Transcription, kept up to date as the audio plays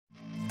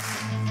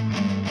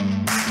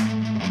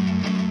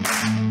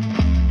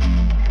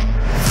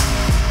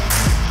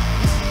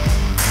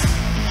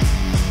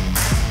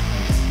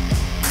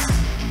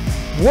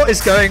What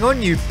is going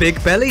on, you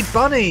big-bellied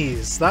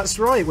bunnies? That's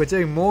right, we're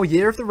doing more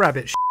Year of the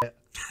Rabbit shit.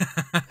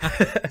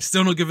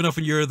 Still not giving up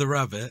on Year of the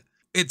Rabbit.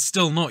 It's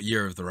still not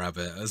Year of the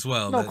Rabbit as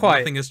well. Not quite.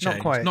 Nothing has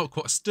changed. Not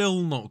quite.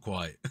 Still not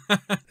quite.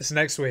 It's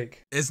next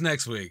week. It's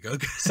next week.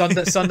 Okay.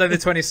 Sunday the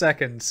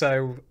 22nd.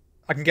 So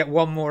I can get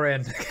one more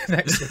in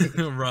next week.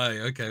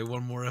 Right. Okay.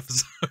 One more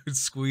episode.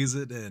 Squeeze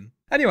it in.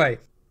 Anyway,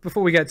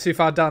 before we get too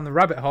far down the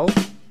rabbit hole.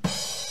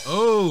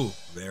 Oh,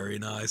 very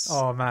nice.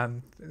 Oh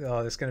man.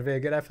 Oh, this is going to be a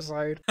good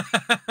episode.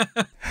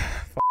 Fuck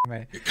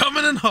me. You're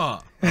coming in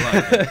hot. I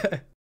like it.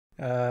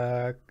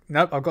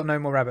 Nope, I've got no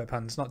more rabbit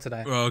puns. Not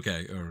today. Oh,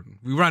 okay.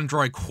 We ran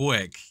dry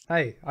quick.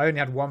 Hey, I only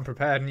had one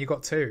prepared and you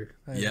got two.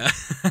 Hey. Yeah.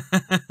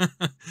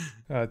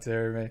 Oh,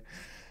 dear me.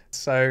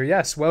 So,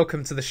 yes,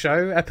 welcome to the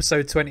show.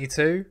 Episode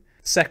 22.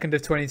 2nd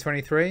of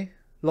 2023.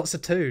 Lots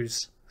of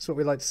twos. That's what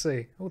we like to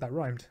see. Oh, that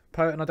rhymed.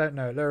 Poet and I don't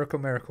know. Lyrical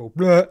miracle.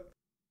 Blah.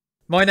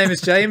 My name is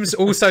James,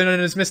 also known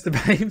as Mr.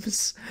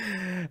 Bames.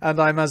 And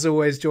I'm, as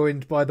always,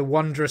 joined by the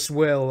wondrous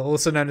Will,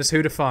 also known as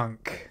Who the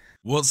Funk.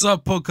 What's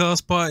up,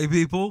 podcast party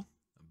people?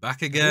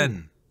 Back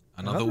again. Ooh,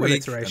 another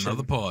week,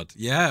 another pod.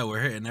 Yeah, we're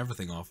hitting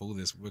everything off. All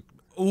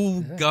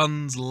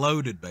guns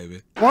loaded,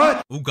 baby.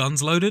 What? All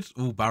guns loaded?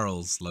 All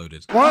barrels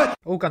loaded. What?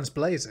 All guns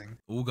blazing.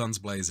 All guns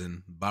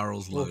blazing.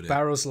 Barrels loaded. All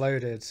barrels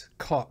loaded.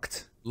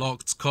 Cocked.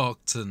 Locked,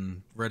 cocked,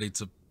 and ready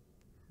to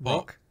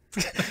rock.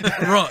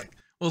 Rock.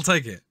 We'll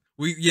take it.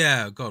 We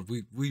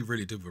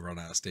really did run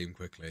out of steam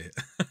quickly.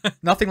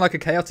 Nothing like a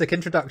chaotic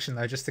introduction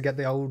though, just to get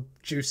the old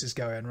juices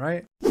going,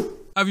 right?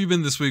 Have you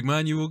been this week,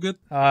 man? You all good?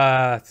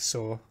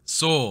 Sore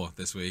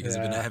this week. Has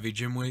it been a heavy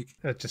gym week?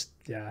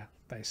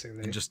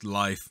 Basically. And just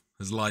life.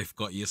 Has life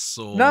got you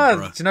sore? No,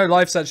 bruh? do you know,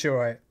 life's actually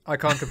alright. I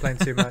can't complain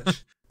too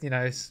much. You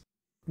know, it's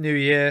New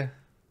Year,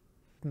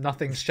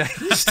 nothing's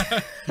changed.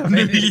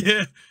 New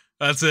Year.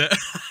 That's it.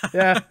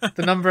 Yeah,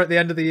 the number at the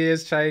end of the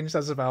year's changed.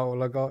 That's about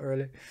all I got,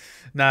 really.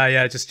 Nah,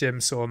 yeah, just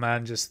gym sore,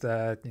 man. Just,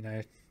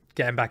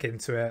 getting back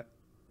into it.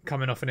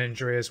 Coming off an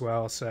injury as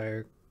well,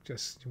 so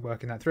just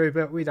working that through.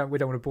 But we don't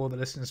want to bore the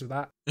listeners with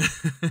that.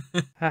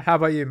 How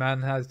about you,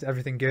 man? How's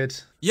everything good?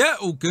 Yeah,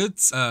 all good.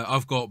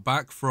 I've got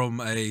back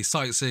from a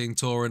sightseeing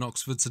tour in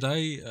Oxford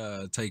today,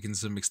 taking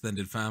some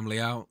extended family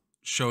out,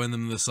 showing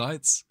them the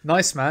sights.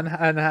 Nice, man.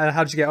 And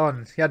how'd you get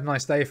on? You had a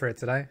nice day for it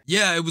today.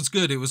 Yeah, it was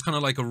good. It was kind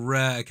of like a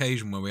rare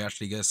occasion where we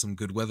actually get some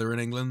good weather in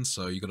England,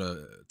 so you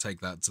gotta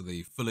take that to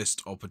the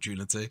fullest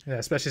opportunity. Yeah,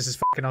 especially as it's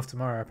fucking off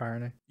tomorrow,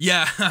 apparently.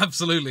 Yeah,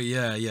 absolutely.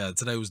 Yeah.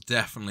 Today was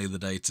definitely the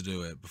day to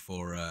do it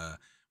before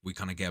we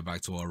kind of get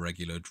back to our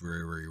regular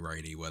dreary,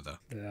 rainy weather.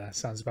 Yeah,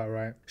 sounds about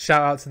right.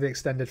 Shout out to the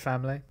extended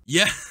family.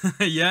 Yeah,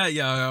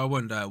 I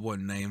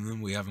won't name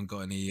them. We haven't got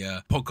any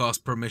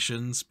podcast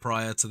permissions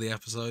prior to the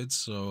episodes,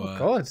 so. Oh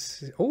God,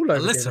 all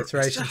over the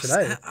alliteration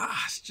today.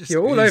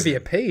 You're all oozing, over your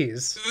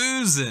P's.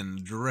 Oozing,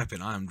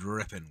 dripping. I am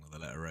dripping with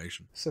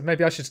alliteration. So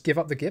maybe I should give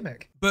up the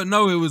gimmick. But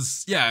no, it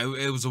was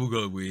all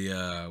good.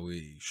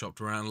 We shopped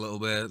around a little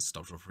bit,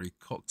 stopped off free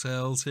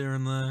cocktails here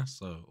and there,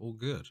 so all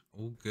good.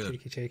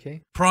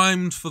 Cheeky.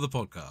 Primed for the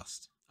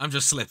podcast. I'm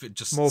just slipping,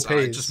 just more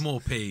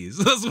peas.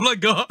 That's all I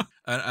got.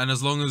 And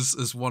as long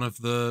as one of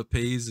the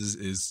peas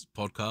is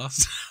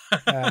podcast,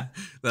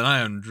 then I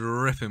am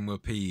dripping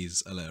with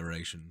peas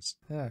alliterations.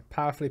 Yeah,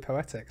 powerfully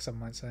poetic, some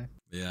might say.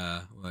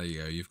 Yeah, well, there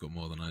you go. You've got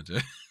more than I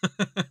do.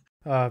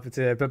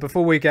 But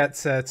before we get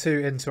too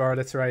into our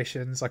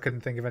alliterations, I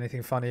couldn't think of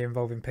anything funny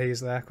involving peas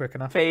there quick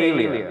enough.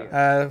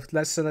 Failure.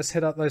 Let's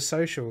hit up those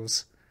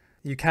socials.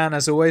 You can,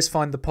 as always,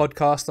 find the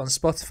podcast on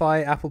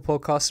Spotify, Apple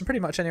Podcasts, and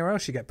pretty much anywhere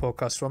else you get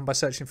podcasts from by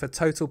searching for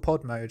Total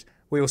Pod Mode.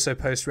 We also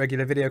post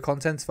regular video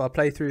content of our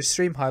playthroughs,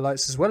 stream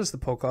highlights, as well as the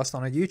podcast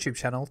on our YouTube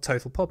channel,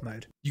 Total Pod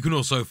Mode. You can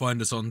also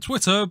find us on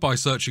Twitter by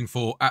searching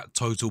for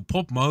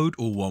 @TotalPodMode,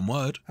 all one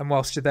word. And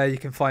whilst you're there, you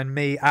can find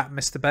me at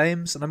Mr.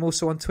 Bames, and I'm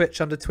also on Twitch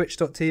under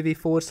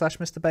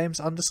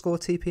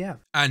twitch.tv/MrBames_TPM.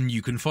 And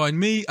you can find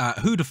me at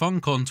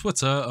Whodafunk on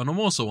Twitter, and I'm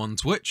also on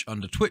Twitch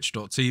under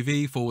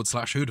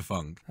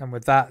twitch.tv/Whodafunk. And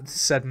with that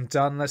said and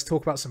done, let's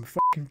talk about some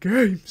fucking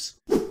games.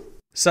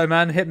 So,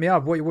 man, hit me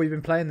up. What you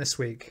been playing this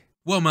week?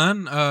 Well,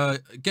 man,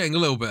 getting a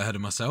little bit ahead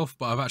of myself,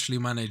 but I've actually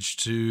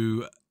managed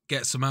to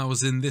get some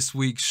hours in this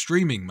week's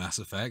streaming Mass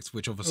Effect,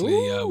 which obviously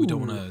we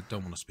don't want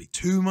to speak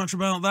too much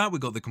about that. We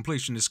got the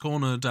Completionist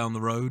Corner down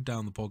the road,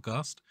 down the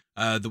podcast.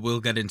 That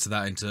we'll get into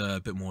that into a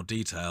bit more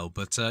detail.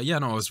 But I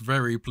was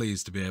very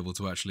pleased to be able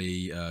to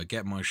actually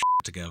get my shit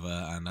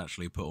together and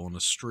actually put on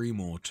a stream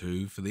or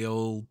two for the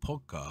old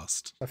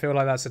podcast. I feel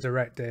like that's a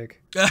direct dig.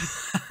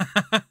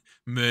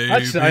 Maybe.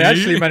 I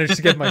actually managed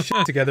to get my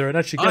shit together and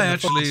actually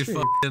get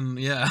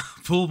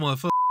pulled my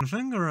fucking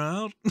finger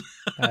out.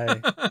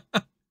 Hey,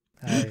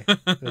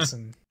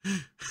 listen.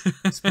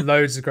 There's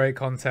loads of great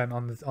content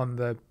on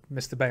the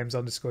Mr.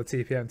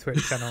 Bames_TPM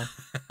Twitch channel.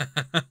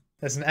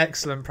 There's an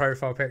excellent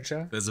profile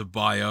picture. There's a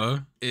bio.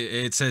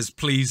 It says,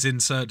 please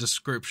insert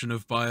description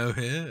of bio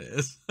here.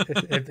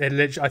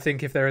 I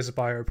think if there is a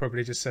bio, it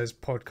probably just says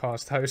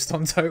podcast host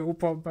on Total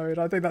Pod Mode.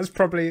 I think that's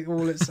probably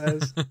all it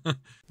says.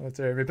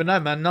 But no,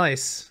 man,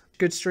 nice.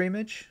 Good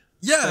streamage.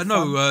 Yeah,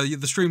 no,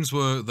 the streams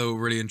were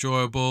really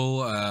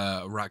enjoyable.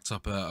 Racked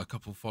up a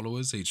couple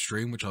followers each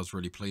stream, which I was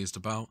really pleased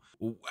about.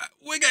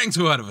 We're getting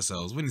too ahead of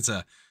ourselves. We need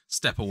to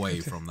step away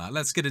from that.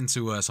 Let's get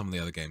into some of the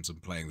other games I'm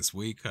playing this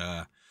week.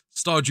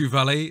 Stardew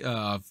Valley,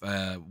 I've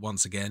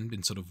once again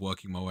been sort of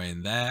working my way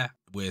in there.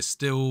 We're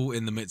still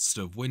in the midst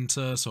of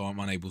winter, so I'm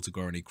unable to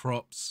grow any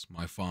crops.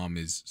 My farm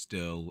is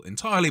still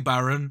entirely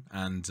barren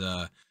and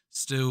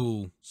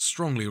still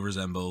strongly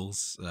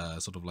resembles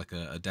sort of like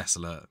a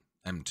desolate,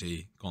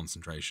 empty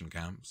concentration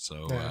camp.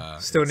 So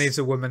still needs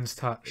a woman's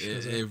touch.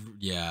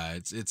 Yeah,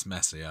 it's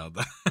messy out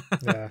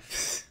Yeah.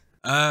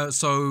 there.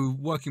 So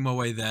working my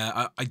way there,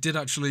 I did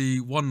actually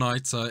one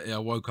night. I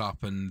woke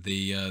up and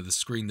the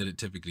screen that it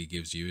typically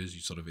gives you is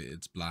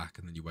it's black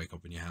and then you wake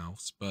up in your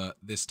house. But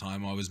this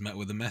time I was met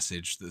with a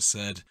message that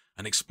said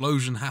an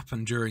explosion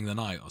happened during the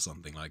night or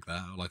something like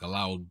that, or like a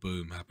loud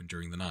boom happened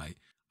during the night.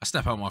 I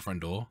step out my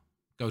front door,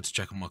 go to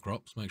check on my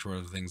crops, make sure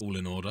everything's all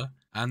in order,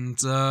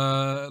 and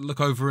look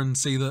over and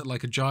see that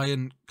like a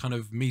giant kind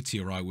of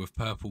meteorite with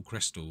purple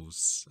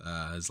crystals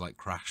has like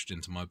crashed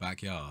into my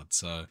backyard.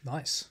 So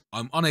nice.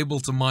 I'm unable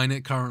to mine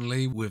it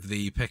currently with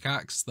the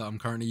pickaxe that I'm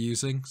currently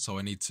using, so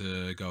I need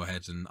to go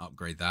ahead and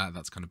upgrade that.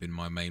 That's kind of been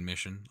my main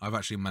mission. I've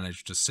actually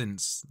managed to,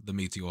 since the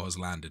meteor has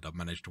landed, I've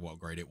managed to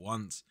upgrade it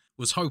once.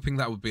 Was hoping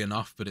that would be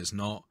enough, but it's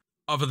not.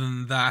 Other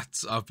than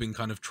that, I've been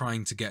kind of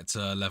trying to get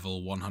to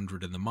level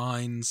 100 in the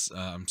mines.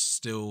 I'm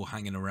still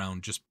hanging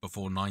around just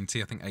before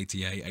 90, I think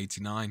 88,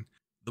 89.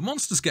 The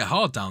monsters get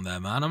hard down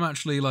there, man. I'm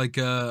actually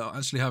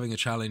having a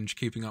challenge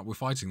keeping up with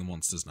fighting the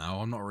monsters now.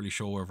 I'm not really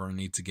sure whether I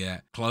need to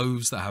get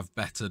clothes that have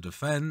better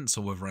defense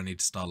or whether I need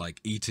to start like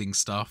eating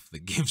stuff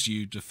that gives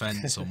you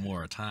defense or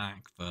more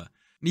attack. But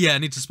yeah, I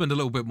need to spend a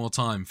little bit more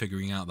time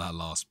figuring out that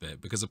last bit,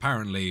 because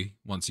apparently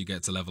once you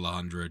get to level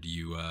 100,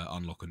 you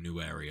unlock a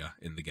new area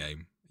in the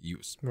game.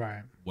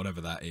 Right.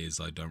 Whatever that is,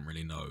 I don't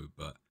really know,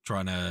 but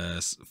trying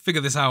to figure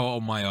this out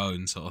on my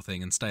own sort of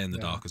thing and stay in the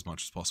dark as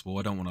much as possible.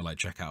 I don't want to like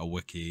check out a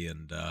wiki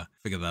and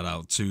figure that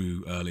out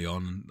too early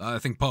on. I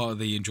think part of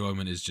the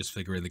enjoyment is just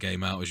figuring the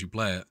game out as you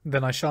play it.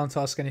 Then I shan't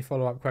ask any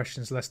follow-up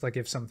questions lest I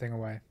give something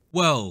away.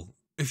 Well,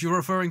 if you're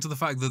referring to the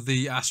fact that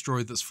the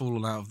asteroid that's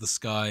fallen out of the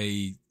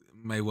sky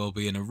may well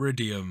be an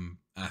iridium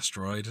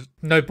asteroid.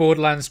 No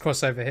Borderlands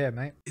crossover here,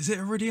 mate. Is it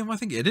iridium? I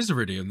think it is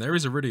iridium. There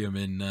is iridium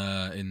in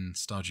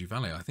Stardew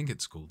Valley. I think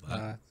it's called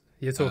that.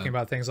 You're talking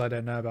about things I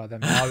don't know about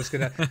them. I was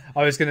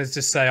gonna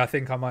just say I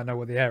think I might know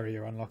what the area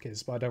you unlock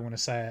is, but I don't want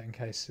to say it in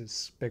case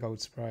it's a big old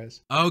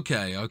surprise.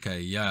 Okay,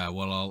 yeah.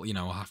 Well,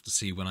 I'll have to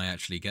see when I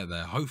actually get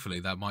there. Hopefully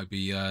that might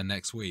be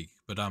next week.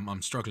 But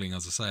I'm struggling,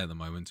 as I say, at the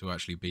moment to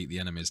actually beat the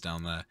enemies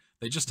down there.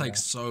 They just take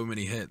so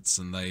many hits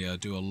and they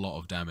do a lot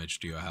of damage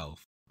to your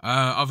health.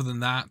 Other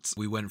than that,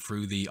 we went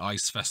through the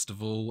ice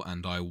festival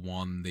and I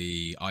won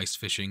the ice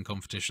fishing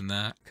competition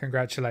there.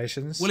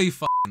 Congratulations. Willie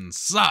f***ing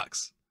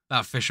sucks.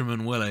 That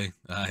fisherman Willie,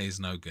 he's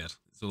no good.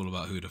 It's all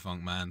about Who the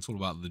Funk Man. It's all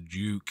about the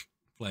Duke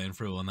playing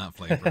through on that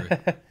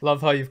playthrough.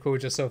 Love how you've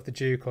called yourself the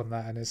Duke on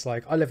that, and it's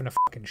like, I live in a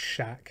fucking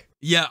shack.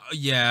 Yeah,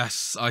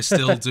 yes, I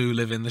still do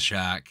live in the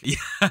shack.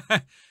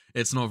 Yeah,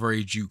 it's not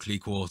very dukely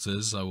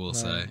quarters, I will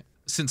say.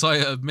 Since I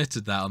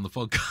admitted that on the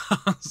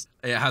podcast,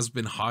 it has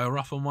been higher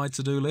up on my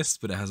to-do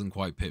list, but it hasn't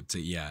quite pipped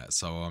it yet.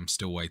 So I'm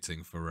still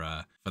waiting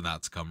for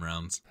that to come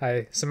round.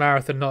 Hey, it's a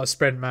marathon, not a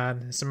sprint,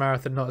 man. It's a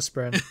marathon, not a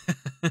sprint.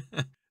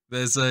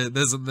 There's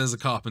a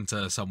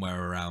carpenter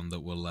somewhere around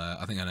that will.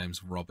 I think her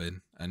name's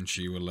Robin, and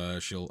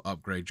she'll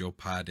upgrade your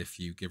pad if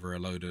you give her a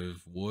load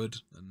of wood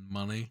and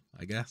money,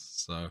 I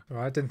guess. So.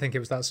 Right, I didn't think it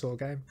was that sort of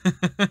game.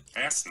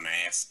 That's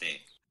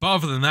nasty. But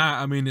other than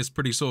that, I mean, it's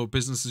pretty sort of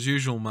business as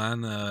usual,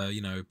 man.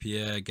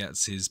 Pierre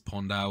gets his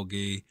pond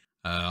algae.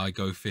 I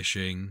go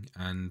fishing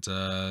and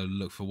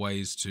look for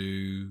ways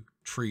to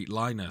treat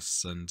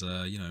Linus and,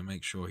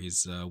 make sure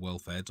he's well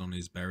fed on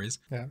his berries.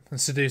 Yeah, and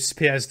seduce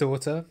Pierre's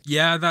daughter.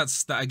 Yeah,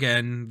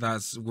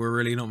 we're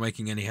really not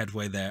making any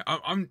headway there.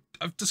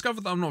 I've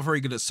discovered that I'm not very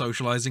good at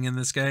socializing in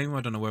this game. I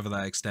don't know whether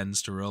that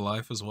extends to real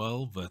life as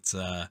well, but...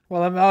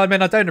 Well, I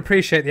mean, I don't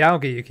appreciate the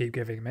algae you keep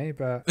giving me,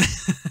 but...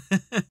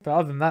 But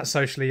other than that,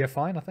 socially, you're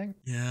fine, I think.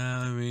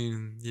 Yeah, I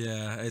mean,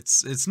 yeah,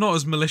 it's not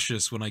as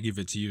malicious when I give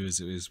it to you as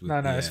it is with...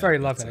 No, it's very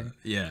loving.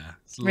 Yeah.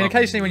 I mean,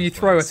 occasionally when you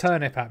throw a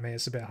turnip at me,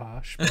 it's a bit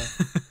harsh,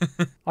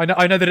 but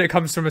I know that it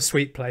comes from a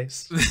sweet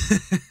place.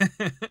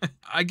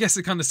 I guess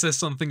it kind of says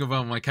something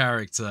about my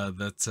character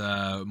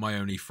that my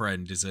only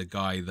friend is a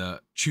guy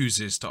that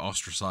chooses to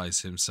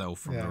ostracize himself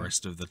from the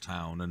rest of the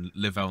town and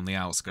live on the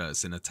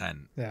outskirts in a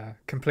tent. Yeah,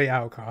 complete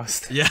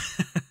outcast. Yeah.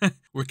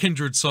 We're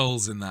kindred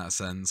souls in that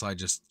sense. I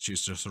just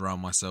choose to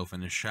surround myself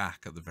in a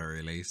shack at the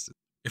very least.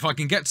 If I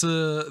can get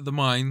to the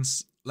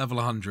mines, level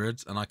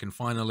 100, and I can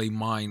finally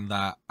mine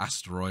that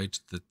asteroid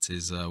that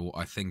is,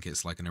 I think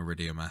it's like an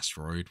iridium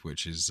asteroid,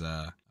 which is,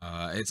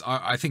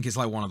 I think it's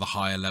like one of the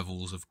higher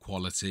levels of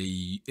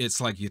quality.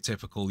 It's like your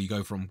typical, you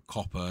go from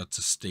copper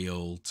to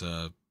steel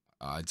to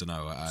I don't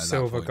know. At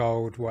Silver, that point,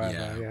 gold,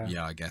 whatever.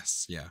 Yeah, I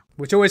guess. Yeah.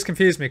 Which always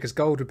confused me because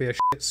gold would be a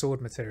shit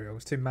sword material.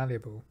 It's too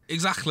malleable.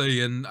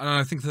 Exactly, and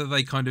I think that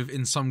they kind of,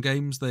 in some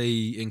games,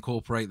 they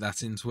incorporate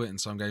that into it, in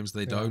some games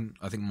they don't.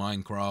 I think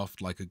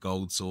Minecraft, like a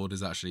gold sword,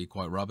 is actually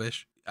quite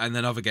rubbish. And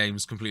then other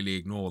games completely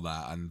ignore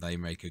that, and they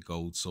make a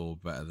gold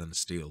sword better than a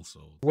steel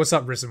sword. What's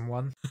up, Risen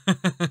One?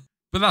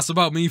 But that's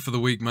about me for the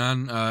week,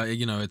 man.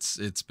 You know,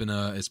 it's been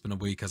a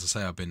week. As I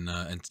say, I've been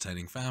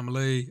entertaining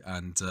family,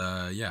 and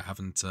yeah,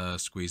 haven't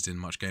squeezed in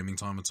much gaming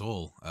time at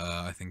all.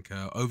 I think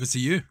over to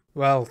you.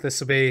 Well, this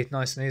will be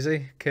nice and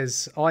easy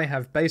because I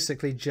have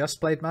basically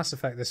just played Mass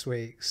Effect this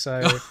week.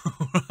 So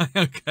Right,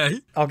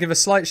 okay. I'll give a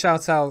slight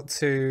shout out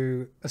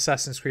to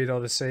Assassin's Creed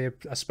Odyssey.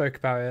 I spoke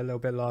about it a little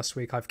bit last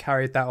week. I've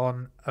carried that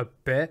on a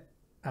bit,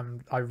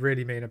 and I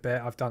really mean a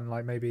bit. I've done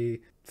like maybe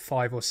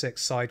 5 or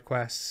 6 side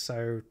quests,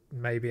 so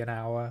maybe an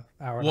hour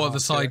and a half. What are the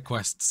side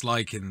quests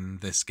like in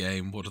this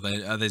game? What are they?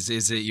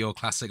 Is it your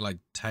classic like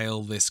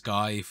tail this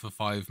guy for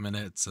 5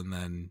 minutes and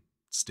then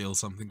steal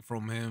something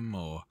from him,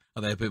 or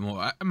are they a bit more?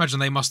 I imagine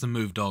they must have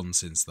moved on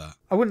since that.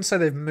 I wouldn't say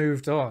they've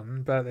moved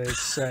on, but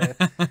it's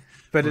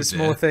but it's dear.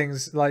 more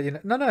things like, you know.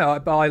 No.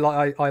 But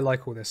I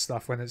like all this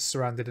stuff when it's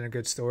surrounded in a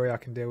good story. I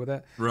can deal with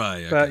it.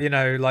 Right. Okay. But you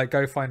know, like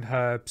go find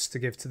herbs to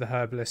give to the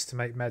herbalist to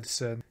make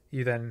medicine.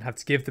 You then have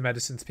to give the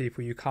medicine to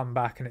people. You come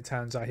back and it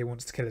turns out he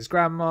wants to kill his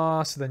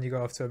grandma. So then you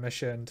go off to a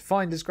mission to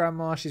find his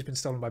grandma. She's been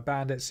stolen by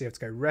bandits. So you have to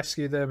go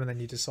rescue them. And then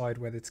you decide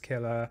whether to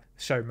kill her,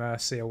 show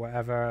mercy or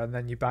whatever. And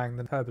then you bang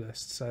the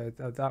herbalist. So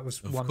that was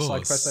Of one course.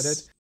 side quest I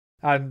did.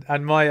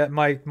 And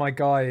my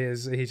guy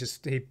is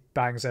he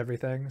bangs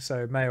everything.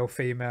 So male,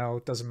 female,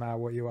 doesn't matter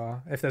what you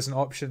are. If there's an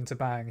option to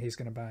bang, he's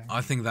gonna bang.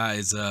 I think that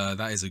is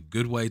a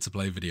good way to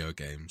play video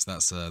games.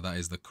 That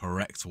is the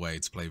correct way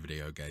to play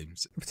video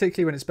games.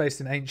 Particularly when it's based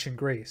in ancient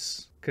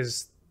Greece,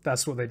 because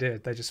that's what they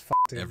did. They just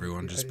fucked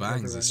Everyone just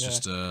bangs. It's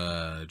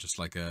just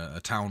like a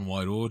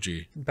town-wide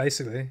orgy.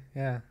 Basically,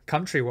 yeah,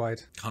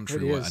 countrywide.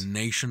 Countrywide, a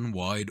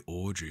nationwide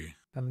orgy.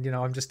 And, you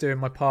know, I'm just doing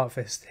my part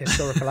for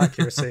historical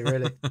accuracy,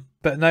 really.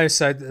 But no,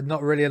 so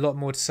not really a lot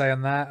more to say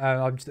on that.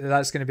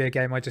 That's going to be a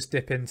game I just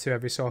dip into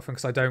every so often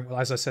because I don't,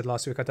 as I said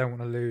last week, I don't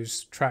want to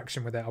lose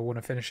traction with it. I want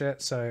to finish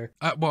it. So,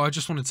 well, I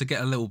just wanted to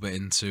get a little bit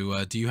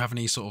into, do you have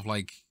any sort of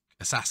like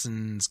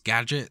Assassin's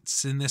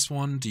gadgets in this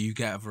one? Do you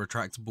get a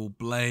retractable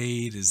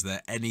blade? Is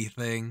there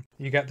anything?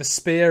 You get the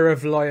Spear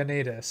of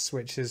Leonidas,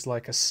 which is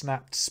like a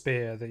snapped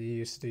spear that you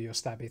use to do your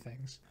stabby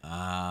things.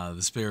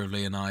 The Spear of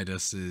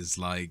Leonidas is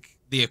like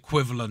the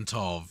equivalent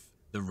of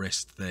the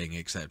wrist thing,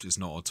 except it's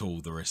not at all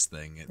the wrist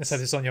thing.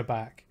 Except it's on your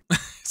back.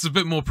 It's a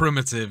bit more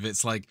primitive.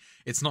 It's like,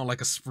 it's not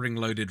like a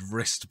spring-loaded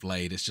wrist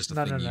blade. It's just a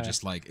thing you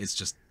just like. It's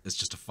just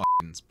a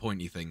fucking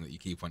pointy thing that you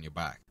keep on your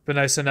back. But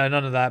no, so no,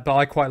 none of that. But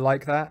I quite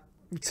like that.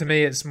 To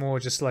me, it's more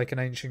just like an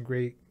ancient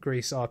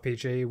Greece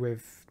RPG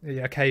with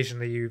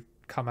occasionally you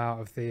come out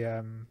of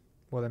the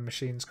what are the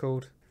machines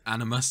called?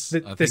 Animus.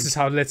 This is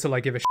how little I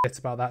give a shit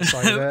about that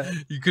side of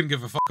it. You couldn't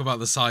give a fuck about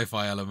the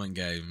sci-fi element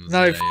games.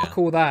 No, fuck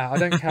all that. I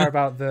don't care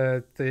about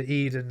the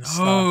Eden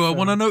stuff. Oh, I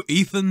want to know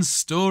Ethan's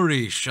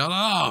story. Shut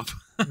up.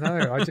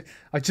 No,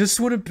 I just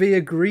want to be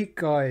a Greek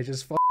guy.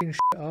 Just fucking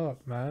shut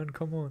up, man.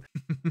 Come on.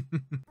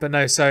 But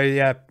no, so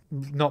yeah,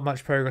 not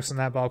much progress on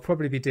that, but I'll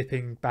probably be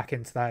dipping back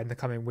into that in the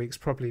coming weeks,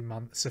 probably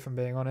months, if I'm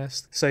being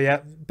honest. So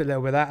yeah, a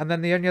little bit of that. And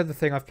then the only other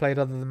thing I've played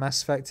other than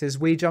Mass Effect is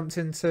we jumped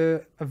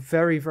into a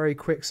very, very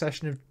quick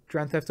session of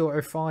Grand Theft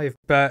Auto 5,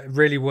 but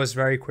really was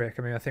very quick.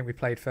 I mean, I think we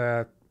played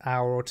for an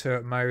hour or two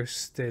at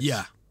most.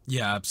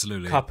 Yeah,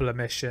 absolutely. Couple of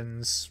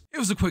missions. It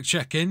was a quick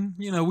check-in.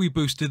 You know, we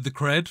boosted the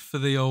cred for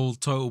the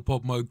old Total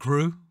Pop Mode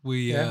crew.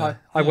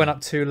 I went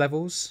up 2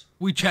 levels.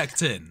 We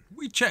checked in.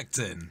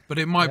 But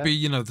it might be,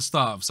 you know, the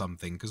start of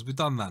something, because we've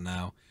done that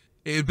now.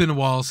 It had been a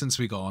while since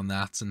we got on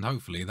that, and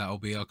hopefully that'll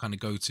be our kind of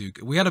go-to.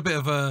 We had a bit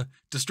of a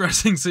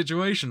distressing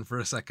situation for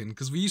a second,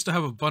 because we used to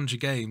have a bunch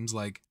of games,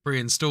 like,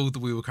 pre-installed that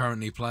we were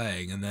currently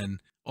playing, and then,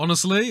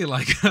 honestly,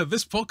 like,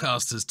 this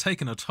podcast has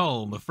taken a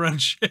toll on the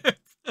friendship.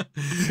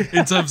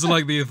 In terms of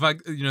like the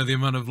effect, you know, the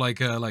amount of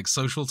like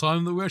social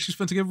time that we actually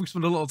spend together. We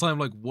spend a lot of time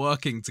like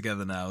working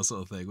together now,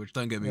 sort of thing, which,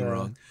 don't get me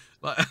wrong,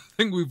 like, I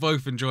think we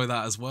both enjoy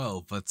that as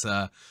well. But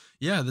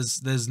yeah,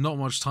 there's not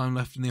much time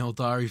left in the old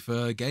diary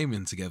for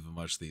gaming together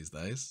much these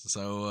days.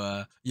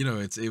 So you know,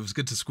 it was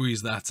good to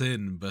squeeze that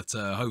in, but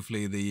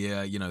hopefully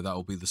the you know, that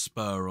will be the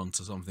spur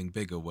onto something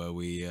bigger where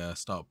we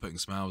start putting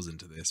some hours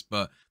into this.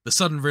 But the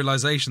sudden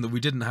realization that we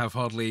didn't have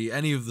hardly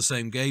any of the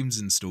same games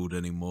installed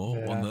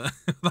anymore on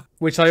the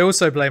which I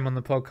also blame on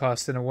the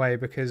podcast in a way,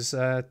 because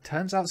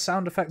turns out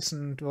sound effects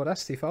and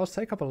Audacity files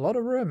take up a lot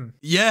of room.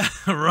 Yeah,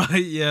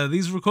 right. Yeah,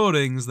 these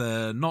recordings,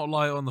 they're not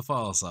light on the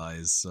file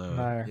size. So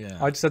no, yeah.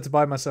 I just had to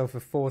buy myself a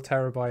 4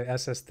 terabyte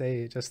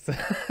SSD just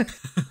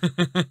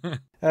to...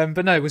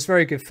 but no, it was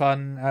very good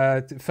fun.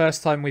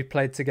 First time we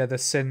played together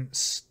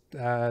since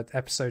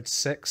episode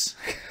 6.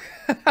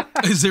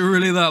 Is it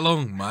really that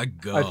long? My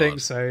God. I think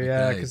so,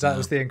 yeah, because Okay, that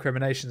was the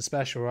incrimination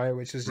special, right?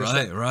 Which was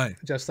just right.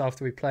 just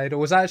after we played. Or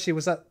was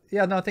that?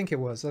 Yeah, no, I think it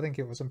was.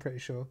 I'm pretty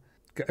sure.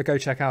 go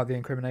check out the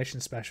Incrimination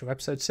Special,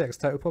 episode 6,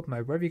 Total Pod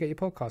Mode, wherever you get your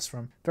podcasts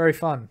from. Very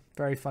fun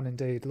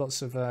indeed.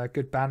 Lots of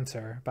good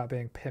banter about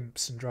being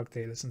pimps and drug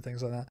dealers and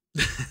things like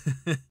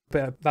that.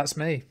 But that's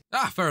me.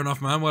 Fair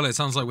enough, man. Well, it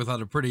sounds like we've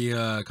had a pretty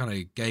kind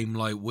of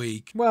game-like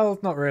week. Well,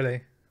 not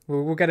really.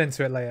 We'll get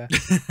into it later.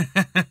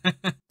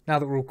 Now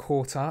that we're all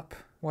caught up,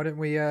 why don't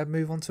we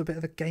move on to a bit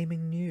of the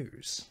gaming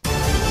news?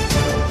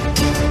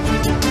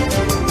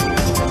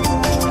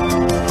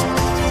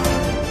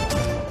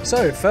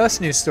 So,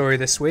 first news story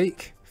this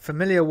week.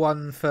 Familiar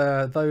one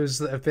for those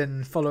that have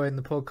been following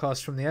the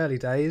podcast from the early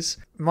days.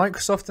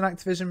 Microsoft and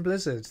Activision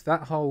Blizzard.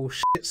 That whole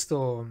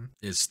shitstorm.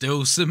 It's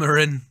still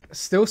simmering.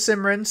 Still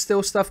simmering,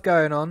 still stuff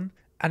going on.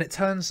 And it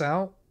turns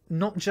out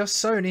not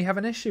just Sony have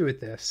an issue with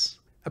this.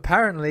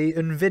 Apparently,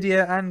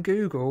 Nvidia and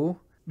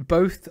Google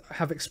both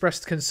have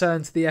expressed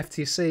concern to the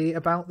FTC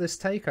about this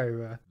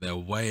takeover. They're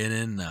weighing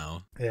in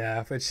now.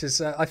 Yeah, which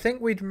is, I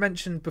think we'd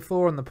mentioned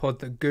before on the pod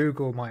that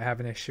Google might have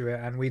an issue with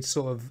it, and we'd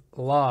sort of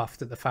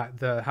laughed at the fact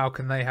that how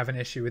can they have an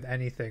issue with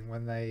anything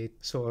when they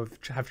sort of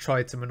have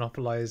tried to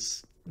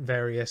monopolize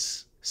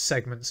various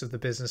segments of the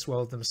business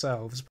world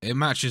themselves. It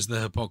matches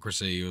the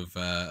hypocrisy of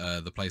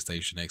the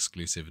PlayStation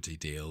exclusivity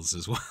deals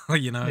as well,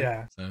 you know?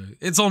 Yeah. So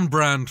it's on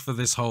brand for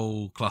this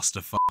whole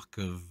clusterfuck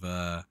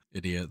of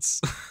idiots.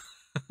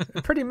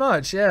 Pretty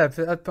much, yeah.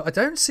 But I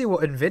don't see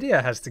what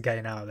Nvidia has to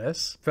gain out of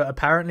this. But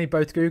apparently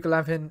both Google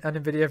and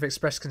Nvidia have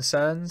expressed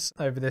concerns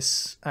over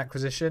this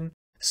acquisition.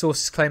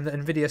 Sources claim that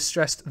Nvidia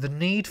stressed the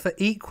need for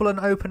equal and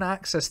open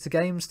access to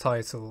games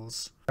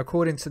titles.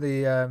 According to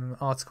the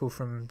article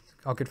from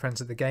our good friends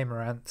at the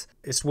Gamerant,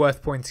 it's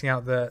worth pointing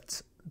out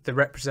that the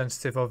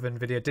representative of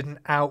Nvidia didn't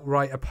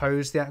outright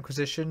oppose the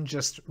acquisition,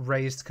 just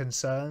raised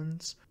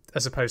concerns,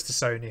 as opposed to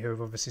Sony, who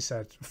have obviously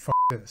said, "F***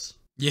 this."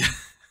 Yeah.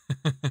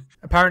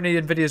 Apparently,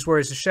 Nvidia's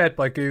worries are shared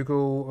by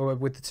Google,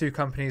 with the two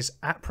companies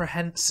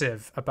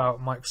apprehensive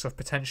about Microsoft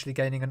potentially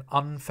gaining an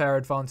unfair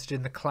advantage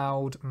in the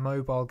cloud,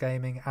 mobile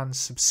gaming, and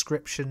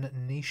subscription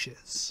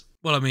niches.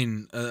 Well, I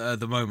mean,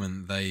 at the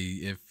moment,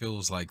 it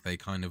feels like they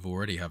kind of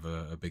already have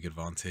a big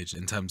advantage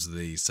in terms of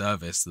the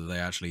service that they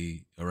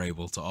actually are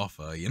able to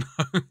offer, you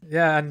know?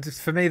 Yeah, and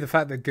for me, the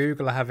fact that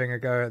Google are having a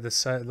go at this,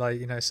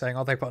 saying,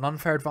 oh, they've got an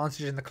unfair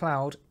advantage in the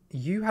cloud,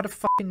 you had a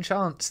fucking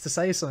chance to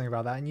say something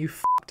about that, and you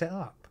fucked it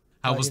up.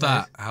 How was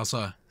that? How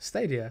so?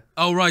 Stadia.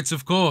 Oh, right,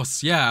 of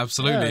course. Yeah,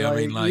 absolutely. Yeah, I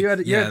mean, you had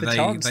the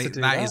chance to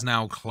do that. That is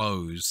now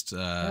closed.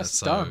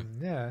 That's done,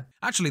 yeah.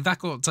 Actually, that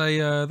got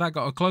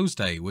a close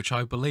date, which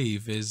I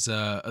believe is,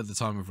 at the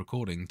time of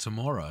recording,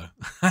 tomorrow.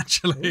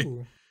 Actually.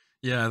 Ooh.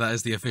 Yeah, that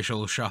is the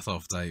official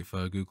shut-off date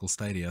for Google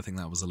Stadia. I think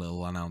that was a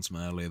little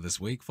announcement earlier this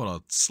week. Thought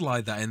I'd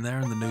slide that in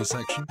there in the news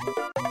section.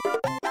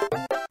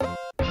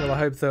 Well, I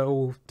hope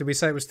that did we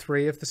say it was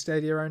 3 of the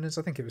Stadia owners?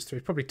 I think it was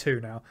 3, probably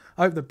 2 now.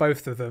 I hope that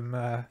both of them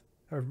are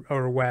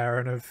aware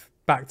and have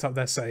backed up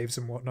their saves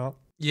and whatnot.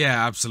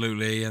 Yeah,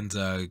 absolutely, and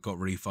got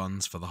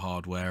refunds for the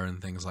hardware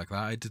and things like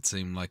that. It did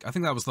seem like, I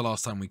think that was the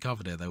last time we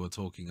covered it. They were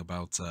talking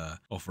about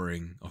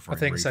offering I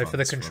think so, for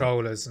the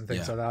controllers and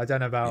things like that. I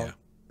don't know about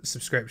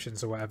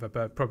subscriptions or whatever,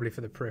 but probably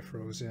for the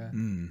peripherals, yeah.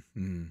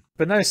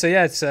 But no, so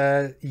yeah, it's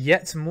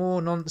yet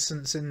more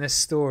nonsense in this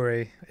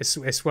story.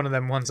 It's one of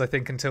them ones, I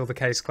think, until the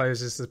case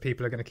closes, the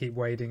people are going to keep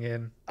wading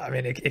in. I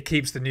mean, it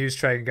keeps the news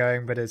train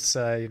going, but it's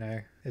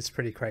it's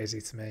pretty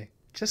crazy to me.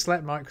 Just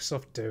let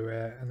Microsoft do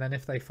it, and then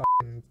if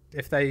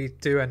they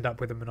do end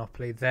up with a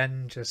monopoly,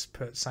 then just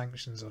put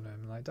sanctions on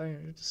them. Like,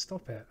 just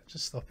stop it.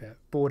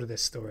 Bored of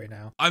this story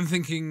now. I'm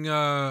thinking,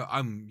 I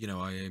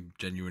am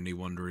genuinely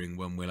wondering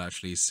when we'll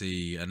actually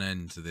see an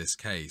end to this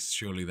case.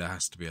 Surely there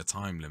has to be a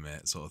time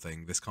limit, sort of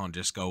thing. This can't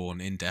just go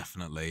on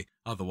indefinitely.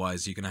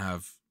 Otherwise, you're going to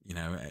have,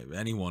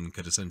 anyone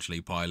could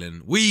essentially pile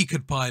in. We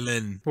could pile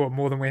in. What,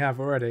 more than we have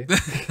already?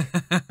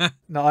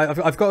 No,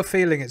 I've got a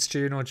feeling it's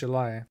June or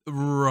July.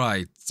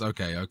 Right.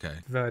 Okay.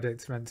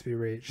 Verdict's meant to be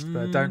reached,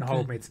 but don't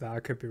hold me to that. I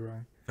could be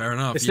wrong. Fair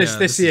enough. It's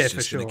this year for sure.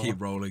 It's going to keep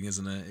rolling,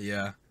 isn't it?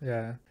 Yeah.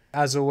 Yeah.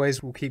 As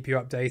always, we'll keep you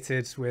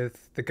updated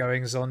with the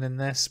goings-on in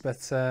this,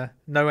 but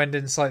no end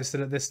in sight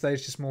still at this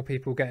stage, just more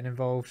people getting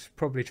involved,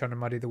 probably trying to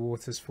muddy the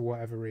waters for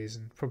whatever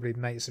reason. Probably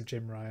mates of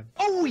Jim Ryan.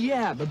 Oh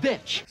yeah, the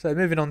bitch! So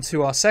moving on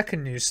to our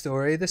second news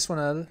story, this one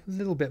a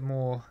little bit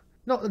more...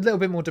 Not a little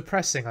bit more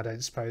depressing, I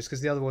don't suppose,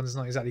 because the other one's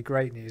not exactly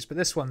great news, but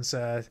this one's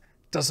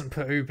doesn't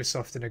put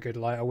Ubisoft in a good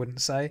light, I wouldn't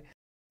say.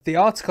 The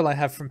article I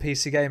have from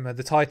PC Gamer,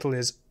 the title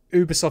is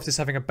Ubisoft is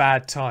having a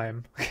bad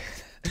time,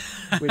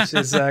 which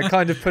is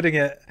kind of putting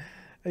it,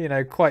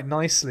 quite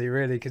nicely,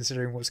 really,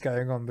 considering what's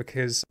going on,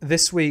 because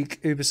this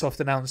week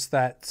Ubisoft announced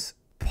that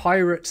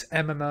Pirate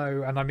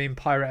MMO, and I mean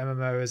Pirate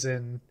MMO as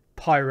in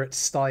pirate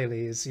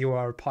stylies, you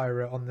are a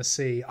pirate on the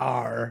sea,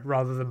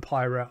 rather than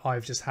pirate,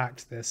 I've just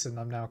hacked this and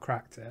I'm now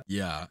cracked it.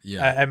 Yeah.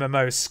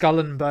 MMO Skull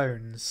and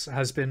Bones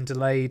has been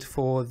delayed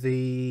for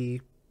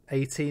the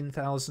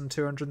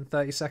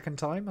 18,232nd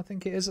time, I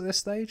think it is at this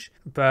stage.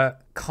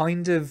 But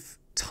kind of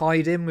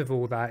tied in with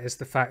all that is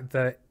the fact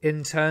that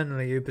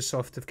internally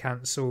Ubisoft have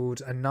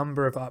cancelled a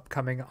number of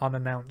upcoming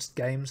unannounced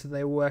games that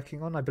they were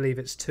working on. I believe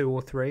it's 2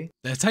 or 3.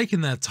 They're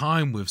taking their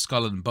time with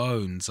Skull and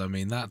Bones. I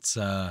mean, that's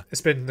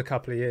It's been a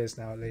couple of years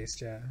now, at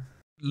least, yeah.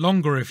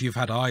 longer if you've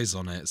had eyes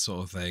on it,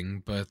 sort of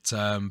thing. But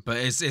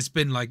it's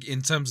been like,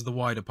 in terms of the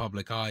wider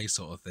public eye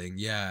sort of thing,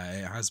 yeah,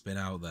 it has been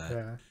out there.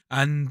 Yeah.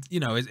 And, you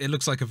know, it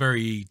looks like a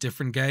very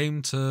different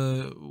game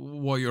to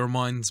what your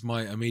minds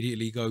might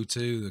immediately go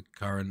to. The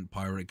current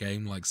pirate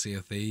game like Sea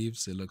of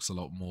Thieves, it looks a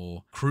lot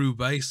more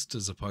crew-based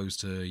as opposed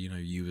to, you know,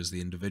 you as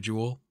the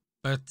individual.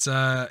 But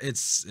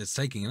it's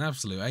taking an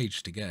absolute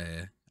age to get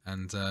here.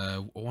 And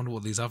I wonder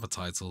what these other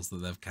titles that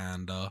they've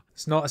canned are.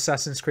 It's not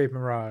Assassin's Creed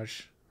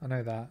Mirage. I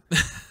know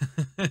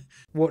that.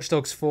 Watch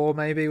Dogs 4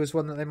 maybe was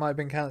one that they might have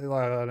been counting.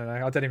 Like, I don't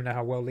know. I don't even know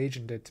how well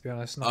Legion did, to be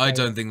honest. I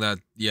don't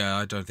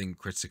think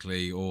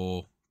critically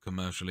or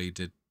commercially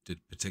did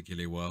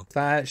particularly well.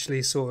 That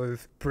actually sort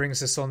of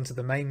brings us on to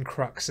the main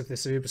crux of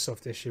this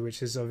Ubisoft issue,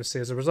 which is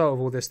obviously as a result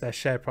of all this, their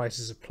share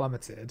prices have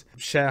plummeted.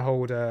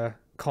 Shareholder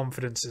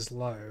confidence is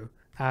low.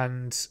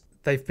 And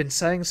they've been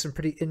saying some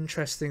pretty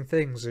interesting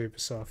things,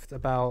 Ubisoft,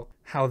 about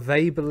how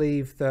they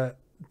believe that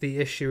the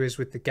issue is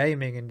with the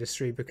gaming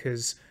industry,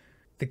 because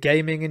the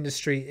gaming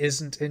industry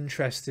isn't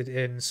interested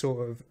in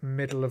sort of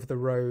middle of the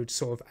road,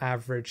 sort of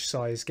average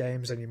size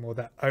games anymore.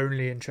 They're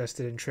only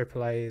interested in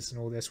AAAs and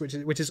all this, which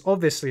is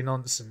obviously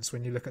nonsense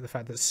when you look at the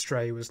fact that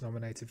Stray was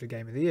nominated for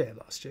Game of the Year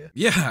last year.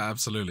 Yeah,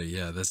 absolutely.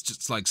 Yeah, there's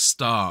just like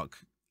stark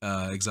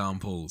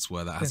examples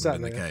where that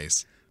hasn't been the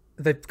case.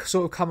 They've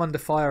sort of come under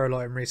fire a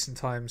lot in recent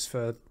times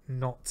for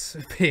not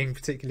being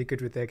particularly good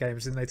with their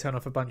games. Didn't they turn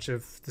off a bunch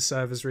of the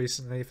servers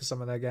recently for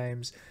some of their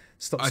games?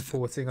 Stop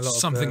supporting a lot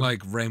something of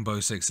like Rainbow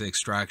Six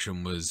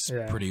Extraction was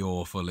pretty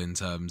awful in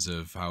terms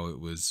of how it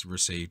was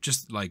received.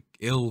 Just like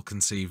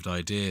ill-conceived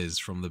ideas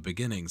from the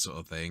beginning sort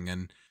of thing.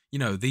 And, you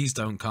know, these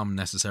don't come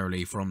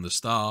necessarily from the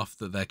staff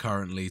that they're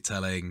currently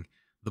telling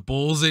the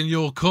ball's in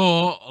your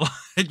court.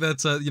 Like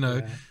that's,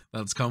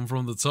 that's come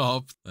from the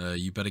top.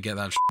 You better get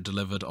that shit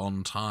delivered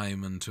on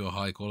time and to a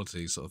high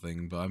quality sort of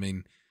thing. But I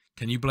mean,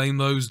 can you blame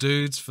those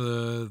dudes for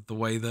the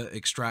way that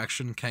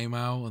Extraction came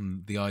out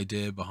and the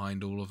idea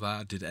behind all of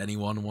that? Did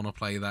anyone want to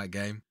play that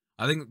game?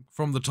 I think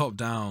from the top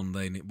down,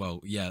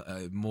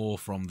 more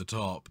from the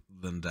top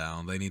than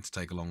down. They need to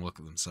take a long look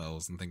at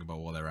themselves and think about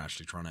what they're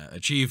actually trying to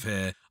achieve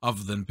here,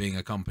 other than being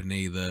a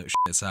company that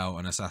shits out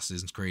an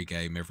Assassin's Creed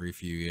game every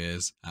few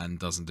years and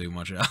doesn't do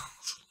much else.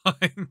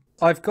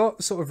 I've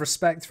got sort of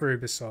respect for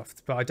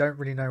Ubisoft, but I don't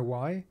really know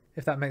why,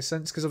 if that makes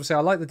sense, because obviously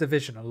I like The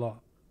Division a lot.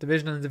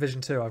 Division and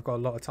Division 2 I've got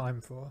a lot of time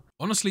for.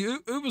 Honestly,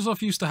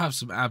 Ubisoft used to have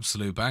some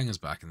absolute bangers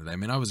back in the day. I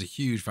mean, I was a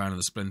huge fan of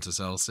the Splinter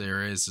Cell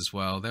series as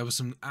well. There were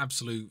some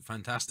absolute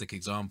fantastic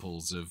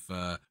examples of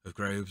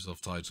great Ubisoft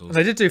titles. And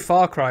they did do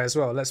Far Cry as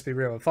well, let's be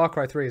real. Far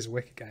Cry 3 is a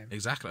wicked game.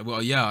 Exactly.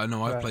 Well, yeah, I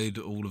know. I played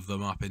all of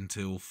them up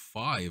until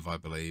 5, I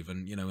believe,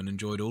 and and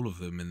enjoyed all of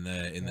them in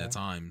their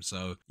time.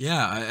 So,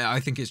 yeah,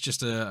 I think it's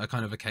just a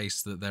kind of a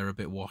case that they're a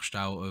bit washed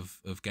out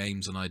of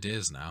games and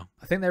ideas now.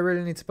 I think they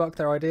really need to buck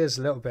their ideas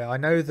a little bit. I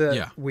know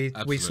that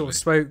we sort of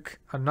spoke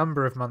a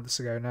number of months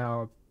ago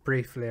now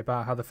briefly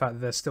about how the fact that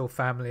they're still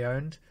family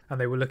owned and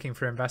they were looking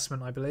for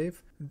investment, I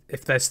believe.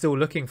 If they're still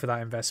looking for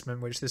that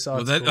investment, which this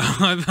article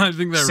I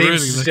think they're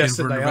really looking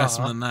for an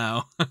investment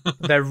now.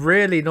 They're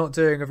really not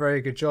doing a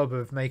very good job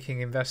of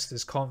making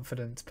investors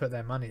confident to put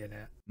their money in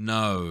it.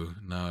 No.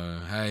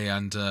 Hey,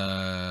 and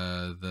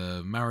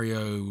the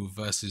Mario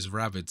vs.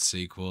 Rabbids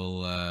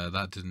sequel,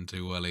 that didn't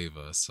do well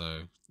either.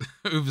 So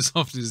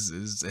Ubisoft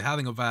is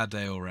having a bad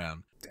day all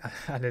around.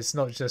 And it's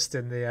not just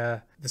in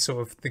the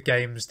sort of the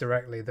games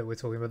directly that we're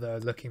talking about that are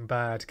looking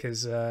bad,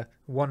 because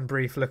one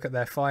brief look at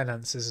their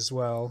finances as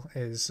well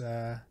is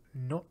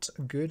not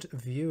good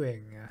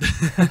viewing.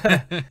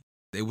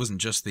 It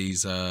wasn't just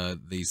these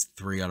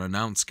 3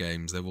 unannounced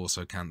games. They've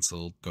also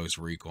cancelled Ghost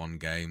Recon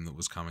game that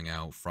was coming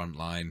out,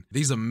 Frontline.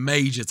 These are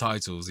major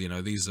titles,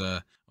 these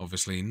are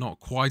obviously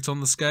not quite on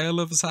the scale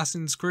of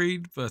Assassin's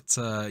Creed, but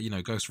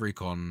Ghost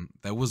Recon,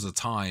 there was a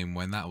time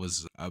when that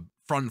was a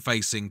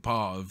front-facing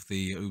part of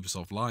the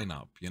Ubisoft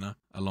lineup,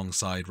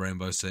 alongside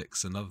Rainbow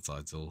Six and other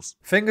titles.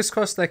 Fingers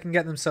crossed they can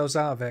get themselves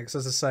out of it, because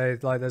as I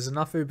say, there's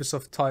enough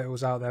Ubisoft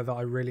titles out there that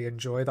I really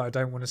enjoy that I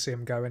don't want to see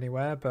them go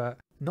anywhere, but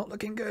not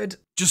looking good.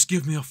 Just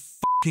give me a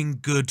fucking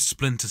good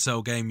Splinter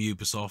Cell game,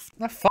 Ubisoft.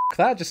 No, fuck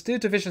that. Just do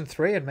Division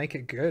 3 and make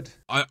it good.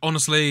 I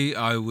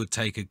would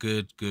take a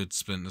good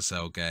Splinter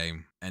Cell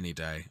game any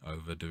day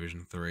over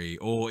Division 3,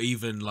 or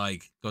even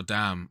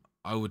goddamn,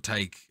 I would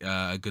take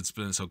a good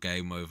Splinter Cell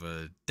game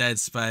over Dead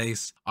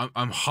Space.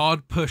 I'm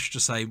hard pushed to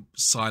say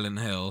Silent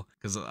Hill,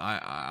 because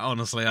I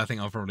honestly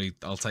think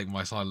I'll take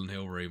my Silent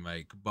Hill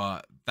remake,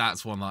 but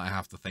that's one that I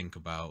have to think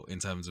about in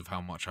terms of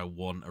how much I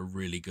want a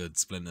really good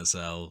Splinter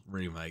Cell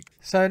remake.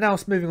 So now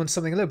moving on to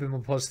something a little bit more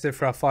positive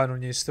for our final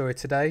news story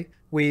today.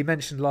 We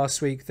mentioned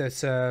last week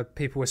that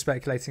people were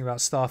speculating about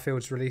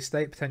Starfield's release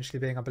date potentially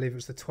being, I believe it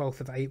was the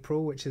 12th of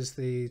April, which is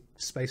the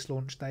space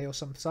launch day or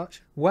some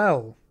such.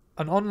 Well,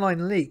 An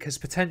online leak has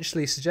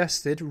potentially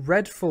suggested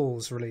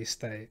Redfall's release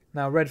date.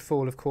 Now,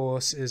 Redfall, of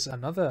course, is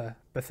another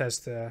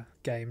Bethesda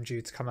game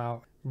due to come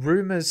out.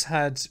 Rumours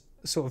had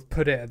sort of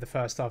put it at the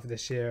first half of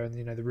this year, and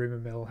the rumour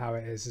mill, how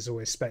it is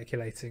always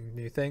speculating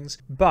new things.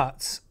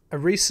 But a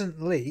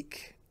recent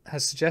leak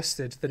has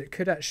suggested that it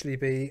could actually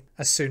be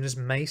as soon as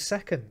May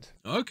 2nd.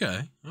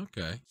 Okay.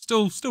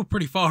 Still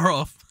pretty far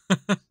off.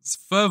 It's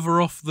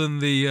further off than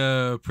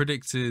the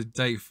predicted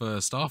date for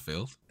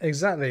Starfield.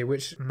 Exactly,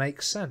 which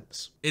makes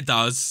sense. It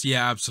does,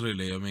 yeah,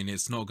 absolutely. I mean,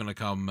 it's not going to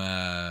come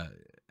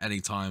any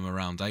time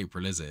around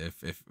April, is it?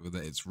 If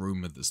it's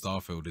rumoured that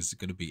Starfield is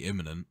going to be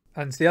imminent.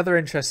 And the other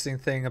interesting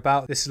thing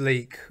about this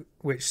leak,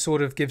 which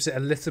sort of gives it a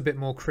little bit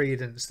more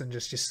credence than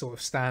just your sort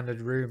of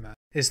standard rumour,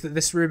 is that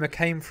this rumour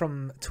came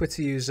from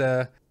Twitter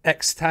user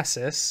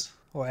Xtasis,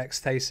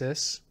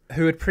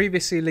 who had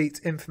previously leaked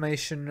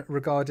information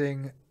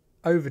regarding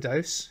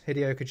Overdose,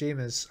 Hideo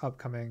Kojima's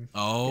upcoming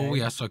game.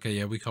 Yes, okay,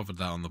 yeah, we covered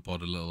that on the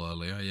pod a little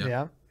earlier,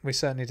 Yeah, we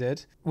certainly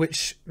did.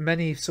 Which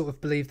many sort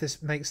of believe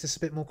this makes this a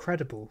bit more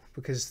credible,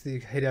 because the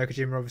Hideo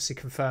Kojima obviously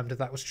confirmed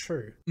that was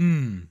true.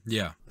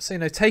 Yeah. So,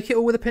 take it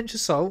all with a pinch of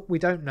salt. We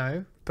don't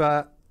know,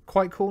 but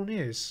quite cool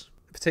news.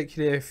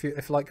 Particularly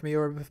if like me,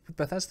 you're a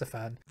Bethesda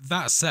fan.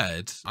 That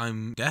said,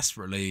 I'm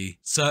desperately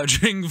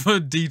searching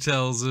for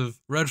details of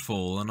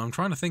Redfall, and I'm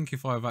trying to think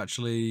if I've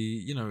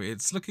actually,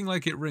 it's looking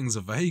like it rings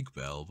a vague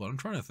bell, but I'm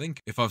trying to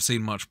think if I've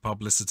seen much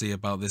publicity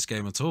about this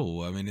game at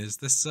all. I mean, is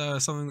this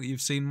something that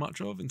you've seen much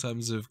of in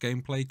terms of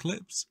gameplay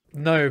clips?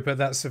 No, but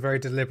that's a very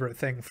deliberate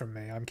thing from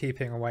me. I'm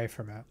keeping away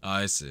from it.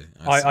 I see.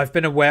 I've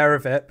been aware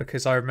of it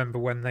because I remember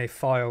when they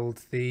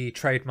filed the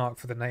trademark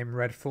for the name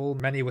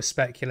Redfall, many were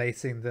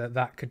speculating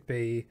that could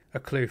be a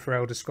clue for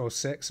Elder Scrolls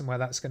 6 and where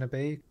that's going to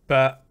be.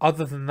 But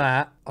other than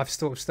that, I've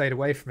sort of stayed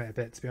away from it a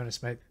bit, to be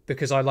honest, mate,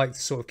 because I like to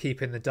sort of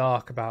keep in the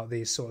dark about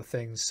these sort of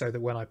things so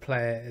that when I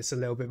play it, it's a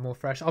little bit more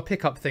fresh. I'll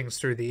pick up things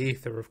through the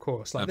ether, of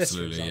course, like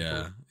absolutely, this, for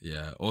example.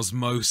 Yeah.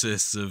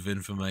 Osmosis of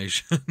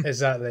information.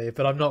 Exactly,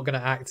 but I'm not going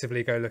to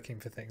actively go looking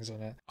for things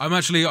on it.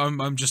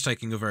 I'm just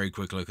taking a very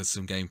quick look at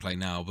some gameplay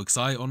now because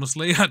I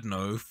honestly had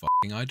no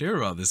fucking idea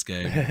about this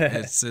game.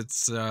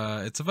 It's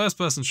a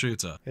first-person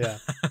shooter. Yeah.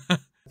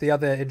 The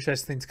other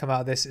interesting thing to come out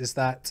of this is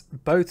that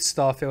both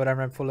Starfield and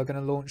Redfall are going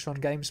to launch on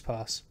Games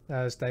Pass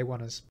as day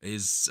oneers.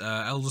 Is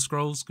Elder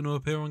Scrolls going to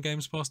appear on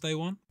Games Pass day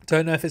one?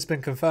 Don't know if it's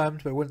been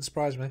confirmed, but it wouldn't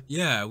surprise me.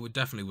 Yeah, it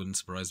definitely wouldn't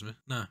surprise me.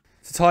 No.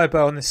 To tie a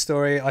bow on this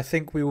story, I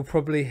think we will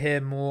probably hear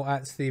more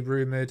at the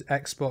rumoured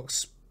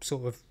Xbox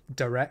sort of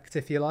direct,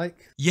 if you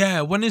like.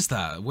 Yeah, when is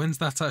that? When's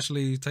that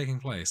actually taking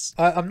place?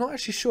 I'm not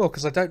actually sure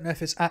because I don't know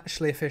if it's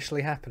actually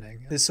officially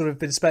happening. It's sort of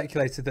been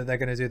speculated that they're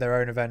going to do their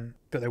own event,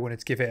 but they wanted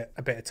to give it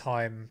a bit of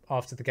time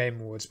after the Game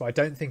Awards, but I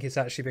don't think it's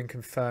actually been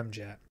confirmed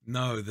yet.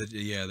 No,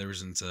 there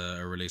isn't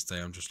a release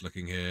date. I'm just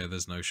looking here.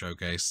 There's no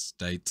showcase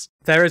date.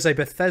 There is a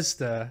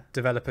Bethesda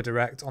developer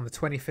direct on the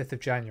 25th of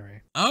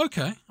January. Oh,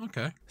 okay.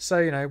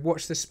 So,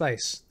 watch this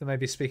space. They may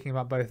be speaking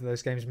about both of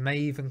those games, may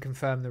even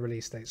confirm the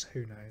release dates.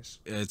 Who knows?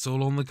 It's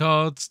all on the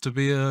cards to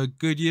be a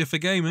good year for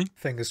gaming.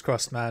 Fingers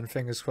crossed, man.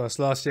 Fingers crossed.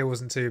 Last year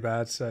wasn't too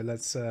bad, so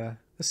let's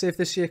see if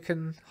this year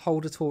can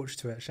hold a torch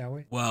to it, shall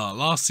we? Well,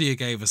 last year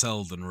gave us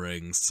Elden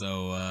Ring,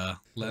 so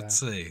let's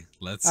see.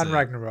 And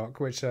Ragnarok,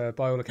 which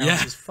by all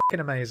accounts is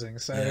fucking amazing.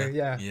 So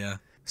yeah.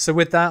 So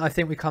with that, I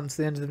think we come to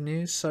the end of the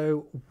news.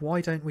 So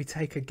why don't we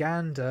take a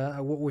gander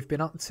at what we've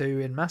been up to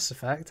in Mass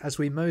Effect as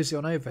we mosey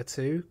on over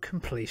to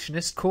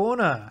Completionist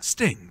Corner.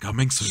 Sting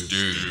coming soon.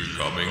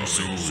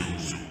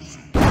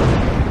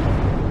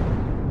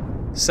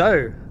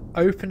 So,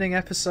 opening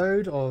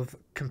episode of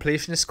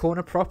Completionist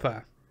Corner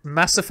proper.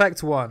 Mass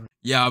Effect 1.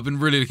 Yeah, I've been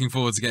really looking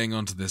forward to getting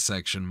onto this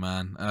section,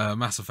 man.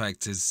 Mass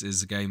Effect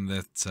is a game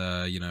that,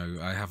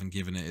 I haven't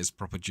given it its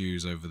proper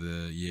dues over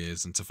the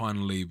years, and to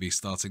finally be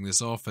starting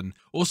this off and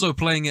also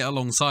playing it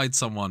alongside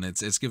someone,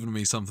 it's given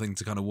me something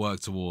to kind of work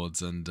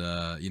towards, and,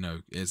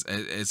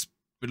 it's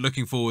been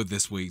looking forward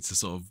this week to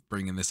sort of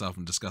bringing this up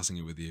and discussing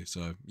it with you.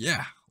 So,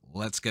 yeah,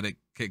 let's get it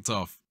kicked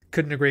off.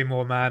 Couldn't agree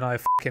more, man. I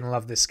fucking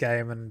love this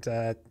game, and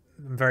I'm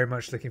very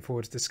much looking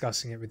forward to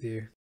discussing it with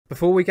you.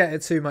 Before we get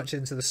too much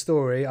into the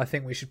story, I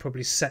think we should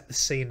probably set the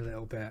scene a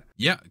little bit.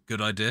 Yeah, good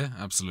idea.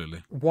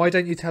 Absolutely. Why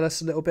don't you tell us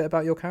a little bit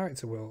about your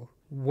character, Will?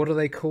 What are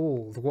they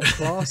called? What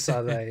class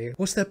are they?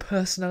 What's their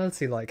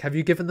personality like? Have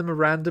you given them a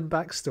random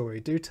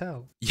backstory? Do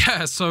tell.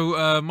 Yeah,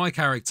 so my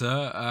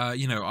character,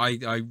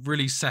 I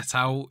really set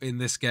out in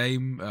this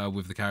game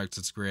with the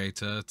character's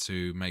creator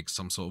to make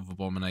some sort of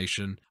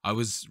abomination. I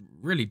was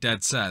really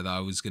dead set that I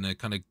was going to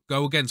kind of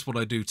go against what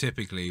I do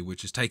typically,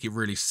 which is take it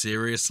really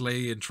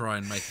seriously and try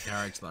and make a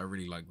character that I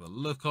really like the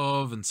look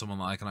of and someone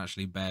that I can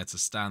actually bear to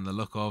stand the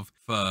look of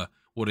for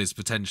what is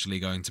potentially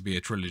going to be a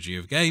trilogy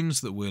of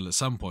games that we'll at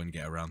some point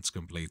get around to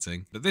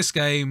completing. But this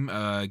game,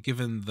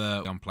 given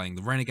that I'm playing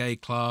the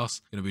Renegade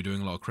class, going to be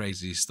doing a lot of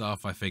crazy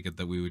stuff, I figured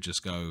that we would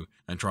just go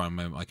and try and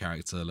make my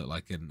character look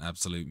like an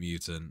absolute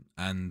mutant.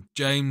 And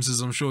James, as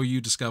I'm sure you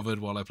discovered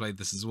while I played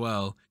this as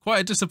well,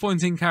 quite a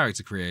disappointing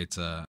character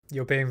creator.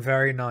 You're being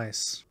very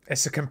nice.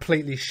 It's a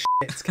completely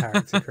shit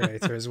character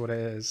creator is what it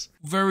is.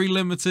 Very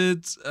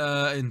limited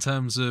in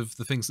terms of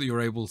the things that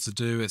you're able to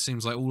do. It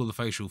seems like all of the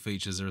facial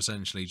features are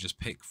essentially just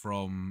picked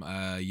from,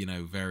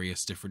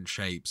 various different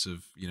shapes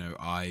of,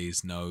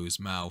 eyes, nose,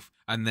 mouth.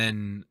 And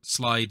then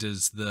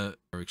sliders that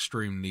are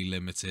extremely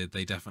limited.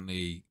 They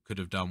definitely could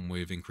have done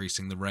with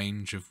increasing the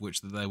range of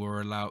which that they were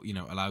allow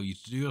you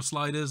to do your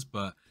sliders,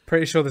 but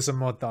pretty sure there's a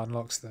mod that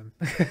unlocks them.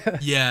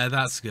 Yeah,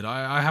 that's good.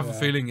 I have a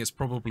feeling it's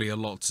probably a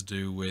lot to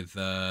do with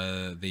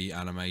the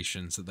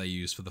animations that they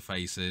use for the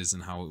faces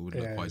and how it would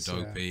look quite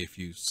dopey if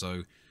you.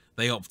 So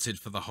they opted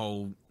for the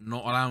whole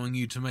not allowing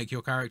you to make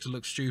your character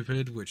look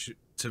stupid, which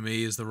to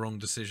me is the wrong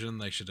decision.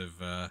 They should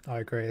have I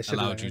agree.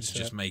 allowed you to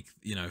just make,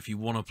 if you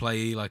want to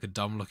play like a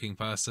dumb looking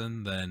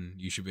person, then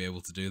you should be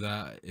able to do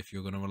that if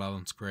you're going to allow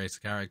them to create a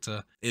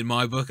character, in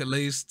my book at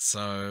least.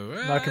 So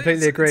I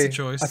completely agree. It's a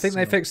choice, I think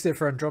they fixed it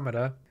for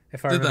Andromeda.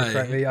 If I remember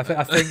correctly, I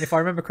think if I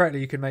remember correctly,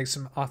 you can make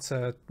some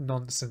utter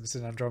nonsense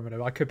in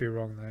Andromeda. I could be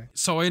wrong though.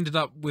 So I ended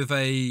up with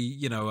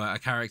a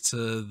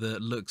character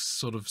that looks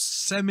sort of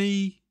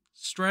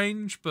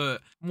strange,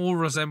 but more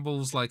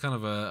resembles like kind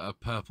of a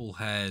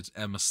purple-haired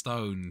Emma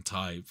Stone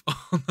type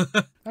on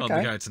the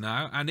character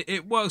now, and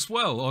it works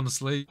well.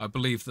 Honestly, I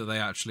believe that they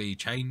actually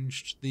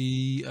changed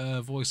the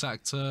voice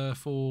actor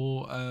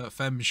for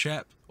Femme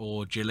Shep,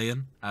 or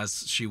Gillian,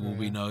 as she will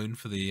be known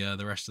for the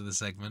rest of the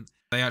segment.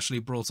 They actually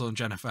brought on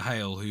Jennifer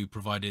Hale, who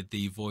provided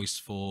the voice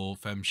for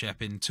Femme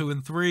Shep in 2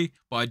 and 3,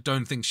 but I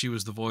don't think she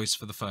was the voice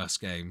for the first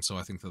game, so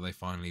I think that they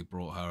finally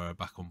brought her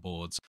back on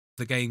board.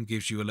 The game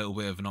gives you a little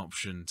bit of an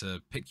option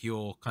to pick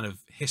your kind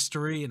of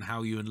history and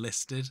how you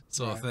enlisted,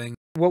 sort of thing.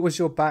 What was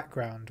your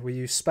background? Were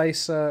you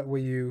Spacer, were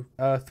you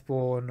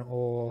Earthborn,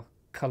 or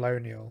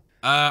Colonial?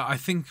 I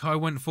think I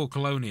went for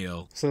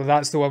Colonial. So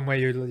that's the one where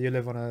you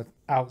live on a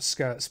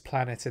outskirts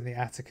planet in the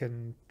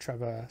Attican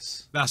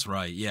Traverse. That's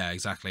right. Yeah,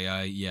 exactly.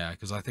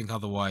 Because I think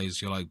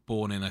otherwise you're like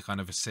born in a kind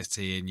of a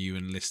city and you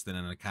enlist in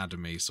an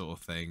academy sort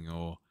of thing,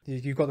 or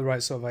you got the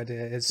right sort of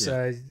idea. It's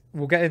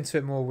we'll get into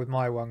it more with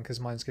my one because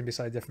mine's going to be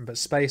slightly different. But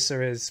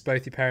Spacer is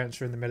both your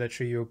parents are in the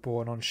military, you were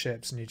born on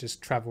ships, and you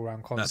just travel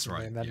around constantly. That's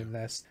right, and then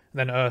enlist. And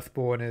then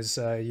Earthborn is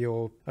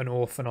you're an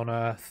orphan on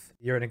Earth.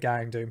 You're in a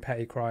gang doing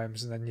petty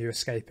crimes, and then you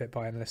escape it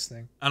by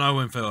enlisting. And I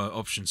went for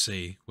option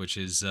C, which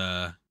is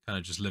kind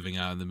of just living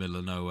out in the middle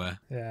of nowhere.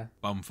 Yeah.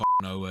 Bumfuck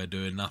nowhere,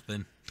 doing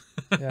nothing.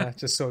 Yeah,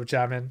 just sort of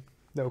jamming.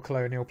 Little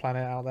colonial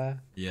planet out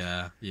there.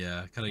 Yeah.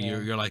 Kind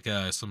of you're like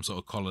some sort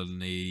of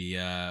colony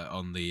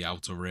on the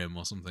outer rim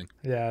or something.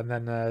 Yeah, and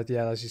then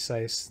as you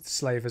say,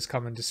 slavers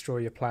come and destroy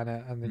your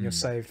planet, and then you're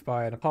saved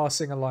by a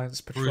passing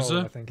Alliance patrol. Bruiser?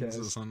 I think it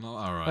is. All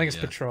right, I think it's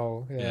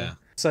patrol. Yeah.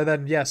 So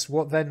then, yes,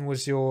 what then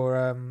was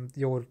your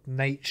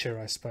nature,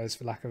 I suppose,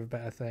 for lack of a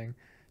better thing?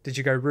 Did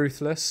you go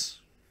ruthless?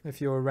 If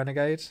you're a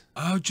renegade?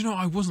 Oh, do you know,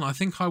 I wasn't. I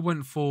think I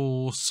went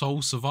for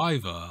Soul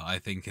Survivor, I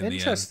think, in the end.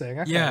 Interesting,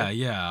 okay.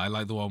 Yeah. I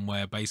like the one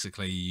where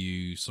basically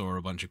you saw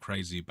a bunch of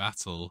crazy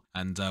battle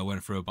and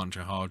went through a bunch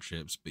of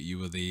hardships, but you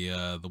were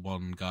the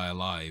one guy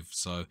alive.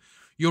 So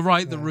you're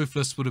right, the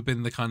Ruthless would have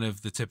been the kind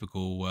of the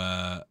typical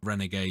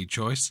renegade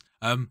choice.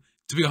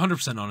 To be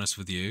 100% honest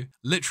with you,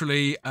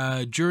 literally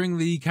during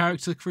the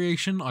character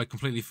creation, I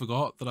completely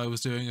forgot that I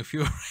was doing a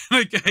pure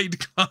renegade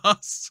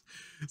class.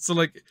 So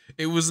like,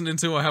 it wasn't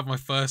until I had my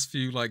first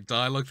few like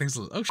dialogue things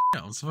like, oh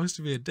shit, I'm supposed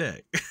to be a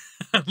dick.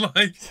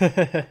 Like,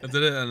 I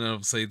did it, and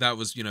obviously that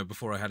was,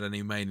 before I had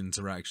any main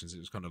interactions. It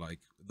was kind of like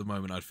the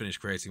moment I'd finished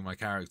creating my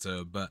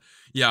character. But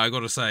yeah, I got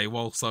to say,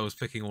 whilst I was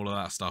picking all of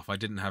that stuff, I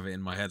didn't have it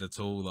in my head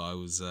at all that I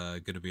was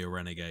going to be a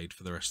renegade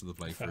for the rest of the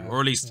playthrough, or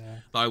at least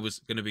that I was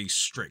going to be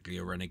strictly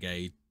a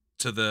renegade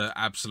to the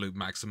absolute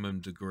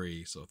maximum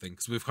degree, sort of thing.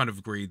 Because we've kind of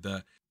agreed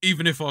that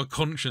even if our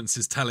conscience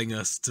is telling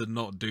us to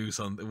not do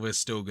something, we're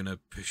still going to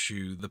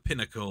pursue the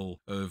pinnacle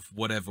of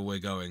whatever we're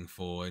going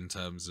for in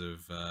terms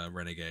of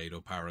renegade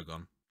or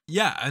paragon.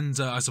 Yeah, and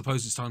I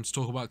suppose it's time to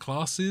talk about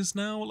classes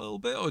now a little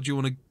bit, or do you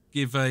want to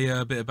give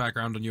a bit of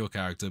background on your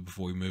character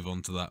before we move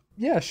on to that?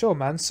 Yeah, sure,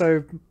 man.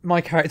 So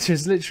my character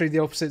is literally the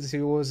opposite to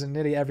yours in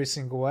nearly every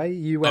single way.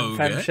 You went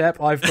Femme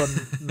Shep, I've gone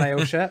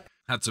Male Shep.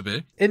 Had to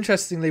be.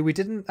 Interestingly, we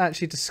didn't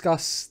actually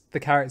discuss the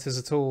characters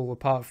at all,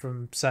 apart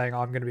from saying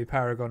I'm going to be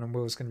Paragon and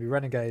Will's going to be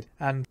Renegade.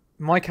 And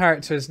my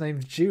character is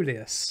named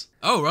Julius.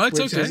 Oh, right,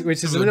 which okay.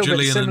 Which is a little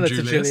bit similar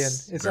to Gillian.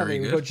 Exactly,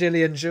 we've got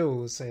Gillian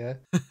Jules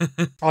here.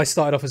 I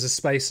started off as a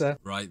Spacer.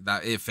 Right,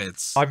 that it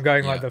fits. I'm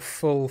going like the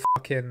full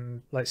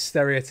fucking like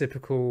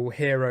stereotypical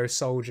hero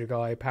soldier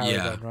guy,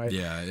 Paragon, right?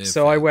 Yeah,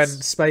 so I went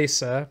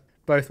Spacer.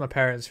 Both my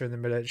parents are in the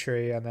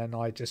military, and then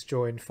I just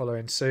joined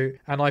following suit.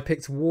 And I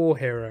picked War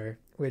Hero,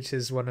 which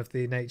is one of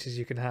the natures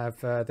you can have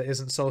that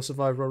isn't Soul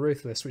Survivor or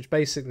Ruthless, which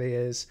basically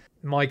is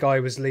my guy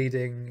was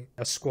leading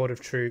a squad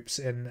of troops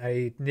in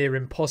a near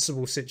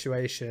impossible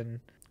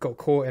situation got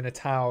caught in a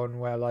town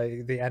where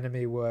like the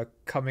enemy were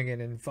coming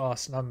in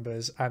vast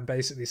numbers and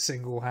basically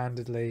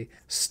single-handedly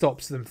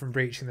stopped them from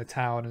breaching the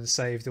town and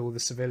saved all the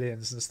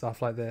civilians and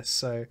stuff like this.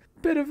 So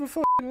bit of a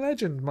fucking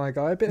legend, my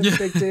guy, bit of a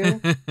big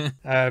deal.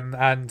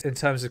 And in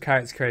terms of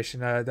character creation,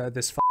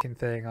 this fucking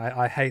thing,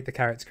 I hate the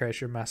character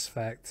creation in Mass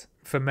Effect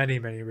for many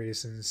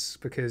reasons,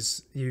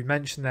 because you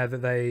mentioned there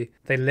that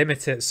they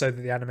limit it so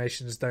that the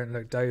animations don't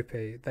look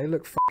dopey. They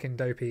look fucking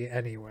dopey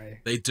anyway.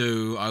 They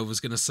do. I was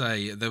gonna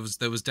say there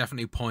was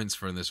definitely points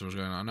for in this where I was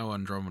going, I know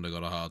Andromeda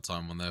got a hard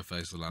time on their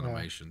facial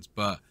animations,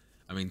 but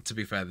I mean, to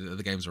be fair,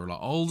 the games are a lot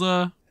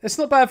older. It's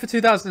not bad for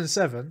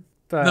 2007.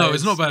 But no,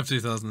 it's not bad for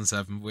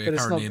 2007. We're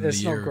currently in the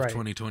year of great.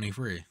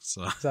 2023.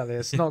 So exactly,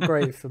 it's not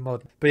great for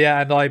modern. But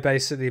yeah, and I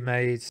basically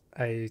made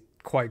a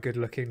quite good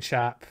looking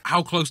chap.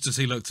 How close does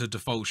he look to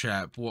default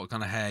Shep? What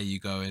kind of hair you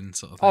go in,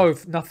 sort of thing? Oh,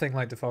 nothing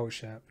like default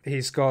Shep.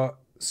 He's got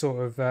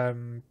sort of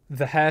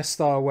the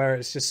hairstyle where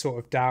it's just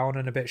sort of down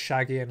and a bit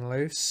shaggy and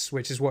loose,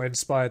 which is what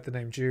inspired the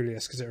name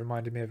Julius, because it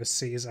reminded me of a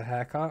Caesar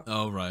haircut.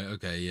 Oh right,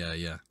 okay,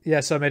 yeah. Yeah,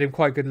 so I made him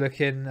quite good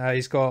looking.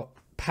 He's got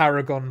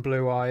Paragon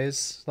blue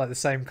eyes, like the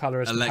same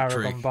color as Electric. the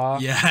Paragon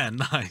bar. Yeah,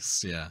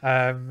 nice.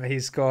 Yeah.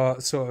 He's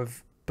got sort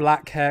of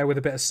black hair with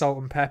a bit of salt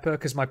and pepper,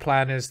 because my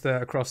plan is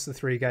that across the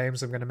 3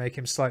 games I'm going to make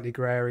him slightly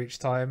grayer each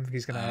time.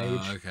 He's going to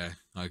age.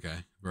 Okay,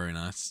 very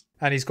nice.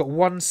 And he's got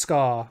one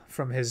scar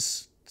from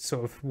his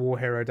sort of war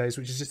hero days,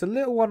 which is just a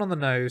little one on the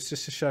nose,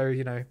 just to show,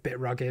 you know, a bit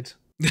rugged.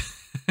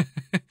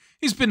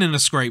 He's been in a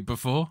scrape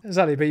before.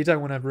 Exactly, but you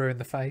don't want to ruin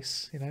the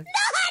face, you know.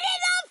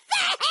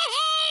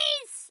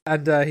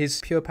 And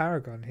he's pure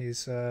Paragon.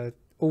 He's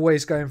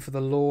always going for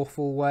the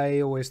lawful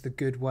way, always the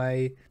good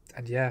way.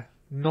 And yeah,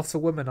 not a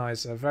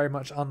womanizer. Very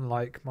much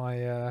unlike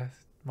my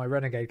my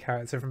Renegade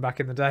character from back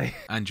in the day.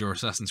 And your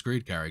Assassin's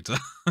Creed character.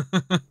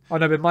 Oh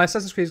no, but my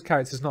Assassin's Creed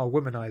character is not a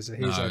womanizer.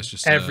 He's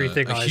just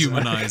everything. A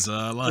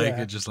humanizer. Like,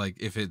 yeah. it just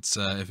like if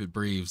it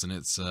breathes and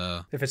it's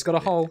if it's got a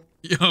hole.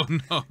 Oh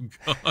no,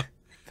 God.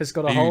 If it's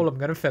got a hole, I'm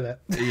gonna fill it.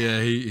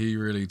 Yeah, he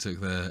really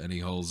took any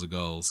holes a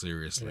goal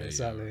seriously. Yeah,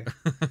 exactly.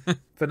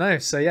 But no,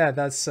 so yeah,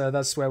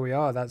 that's where we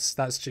are.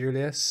 That's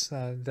Julius,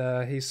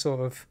 and he's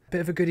sort of a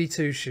bit of a goody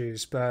two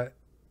shoes, but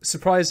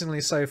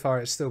surprisingly so far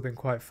it's still been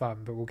quite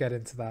fun. But we'll get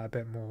into that a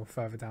bit more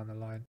further down the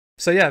line.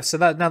 So yeah, so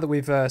that now that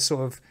we've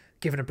sort of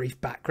given a brief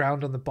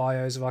background on the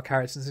bios of our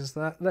characters and things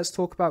like that, let's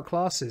talk about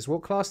classes.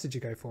 What class did you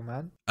go for,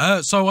 man?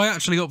 So I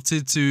actually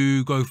opted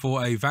to go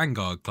for a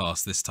Vanguard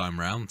class this time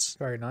round.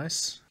 Very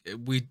nice.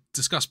 We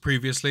discussed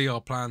previously our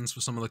plans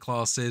for some of the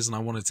classes, and I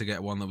wanted to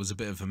get one that was a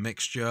bit of a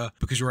mixture,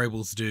 because you're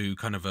able to do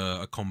kind of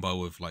a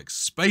combo of like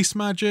space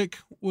magic,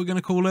 we're going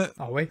to call it.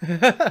 Are we?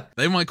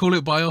 They might call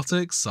it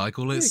biotics, I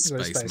call it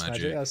space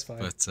magic. That's fine.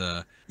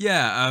 But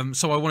yeah,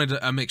 so I wanted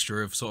a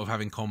mixture of sort of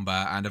having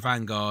combat, and a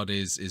Vanguard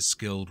is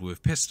skilled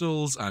with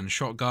pistols and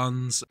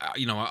shotguns.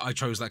 You know, I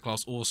chose that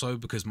class also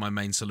because my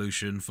main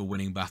solution for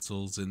winning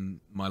battles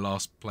in my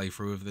last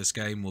playthrough of this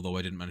game, although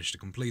I didn't manage to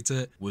complete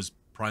it, was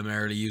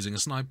primarily using a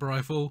sniper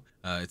rifle.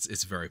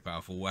 It's a very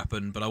powerful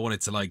weapon, but I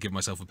wanted to like give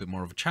myself a bit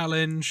more of a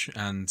challenge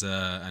and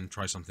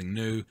try something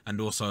new, and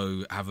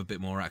also have a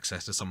bit more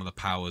access to some of the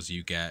powers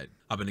you get.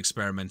 I've been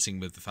experimenting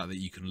with the fact that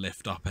you can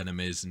lift up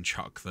enemies and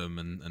chuck them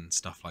and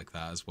stuff like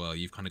that as well.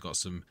 You've kind of got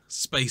some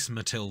Space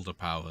Matilda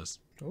powers.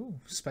 Oh,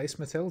 Space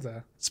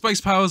Matilda.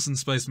 Space powers and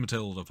Space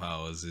Matilda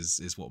powers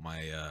is what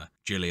my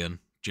Gillian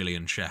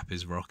Shep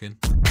is rocking.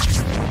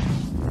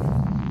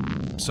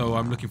 So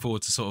I'm looking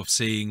forward to sort of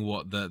seeing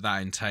what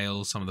that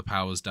entails, some of the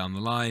powers down the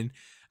line.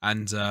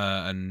 And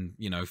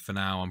you know, for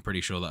now, I'm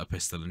pretty sure that a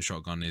pistol and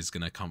shotgun is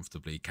going to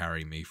comfortably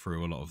carry me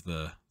through a lot of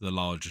the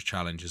larger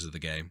challenges of the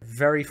game.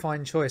 Very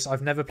fine choice.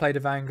 I've never played a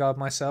Vanguard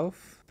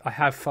myself. I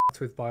have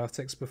fucked with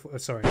biotics before.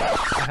 Sorry,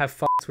 I have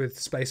fucked with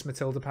Space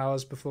Matilda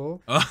powers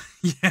before. Oh,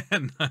 yeah,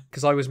 no.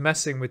 Because I was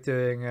messing with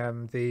doing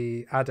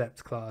the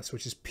Adept class,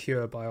 which is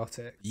pure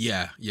biotic.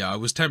 Yeah, I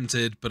was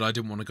tempted, but I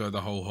didn't want to go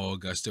the whole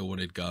hog. I still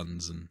wanted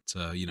guns and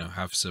you know,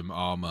 have some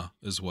armor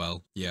as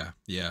well. Yeah.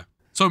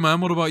 So,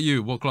 man, what about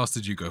you? What class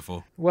did you go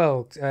for?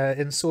 Well,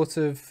 in sort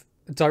of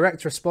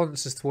direct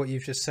response as to what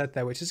you've just said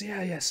there, which is,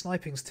 yeah,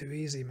 sniping's too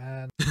easy,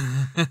 man.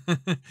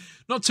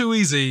 Not too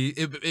easy.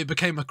 It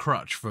became a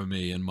crutch for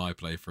me in my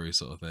playthrough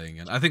sort of thing.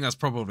 And I think that's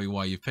probably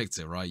why you picked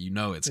it, right? You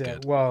know it's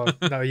good. Well,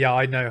 no, yeah,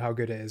 I know how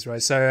good it is,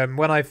 right? So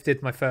when I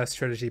did my first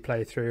trilogy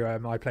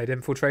playthrough, I played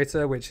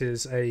Infiltrator, which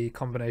is a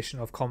combination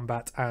of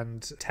combat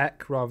and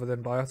tech rather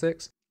than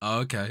biotics.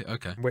 Oh, okay.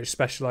 Which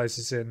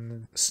specializes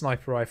in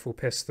sniper rifle,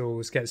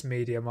 pistols, gets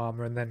medium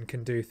armor, and then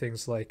can do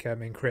things like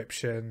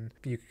encryption.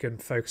 You can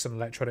focus on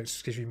electronics,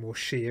 which gives you more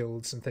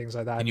shields and things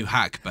like that. Can you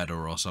hack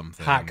better or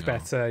something? Hack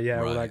better, yeah,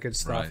 right, all that good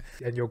stuff.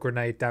 Right. And your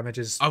grenade damage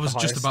is I was the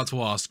just highest. about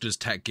to ask, does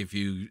tech give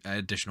you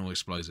additional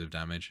explosive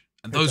damage?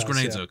 And those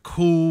grenades are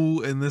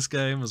cool in this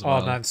game as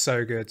well. Oh man,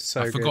 so good,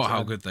 so good. I forgot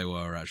how good they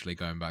were actually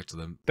going back to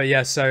them. But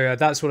yeah, so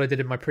that's what I did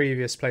in my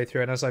previous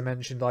playthrough, and as I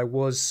mentioned, I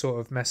was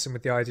sort of messing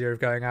with the idea of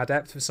going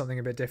adept for something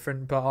a bit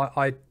different, but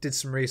I did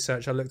some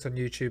research. I looked on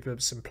YouTube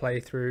at some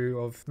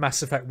playthrough of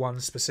Mass Effect 1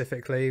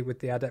 specifically with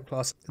the adept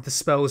class. The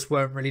spells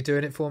weren't really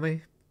doing it for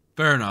me.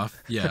 Fair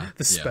enough, yeah.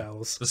 The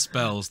spells. The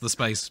spells, the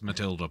Space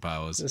Matilda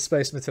powers. The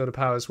Space Matilda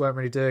powers weren't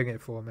really doing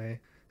it for me.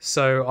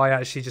 So I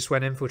actually just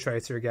went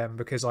Infiltrator again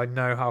because I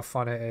know how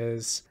fun it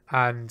is.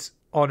 And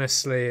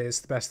honestly, it's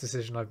the best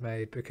decision I've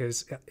made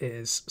because it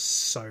is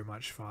so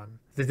much fun.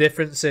 The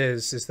difference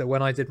is that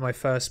when I did my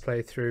first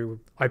playthrough,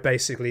 I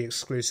basically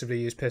exclusively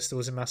used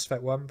pistols in Mass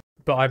Effect 1.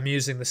 But I'm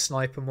using the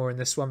sniper more in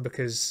this one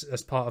because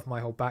as part of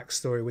my whole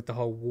backstory with the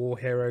whole war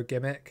hero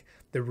gimmick,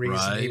 the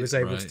reason he was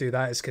able to do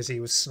that is because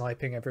he was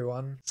sniping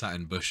everyone. Sat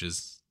in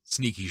bushes.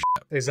 Sneaky shit.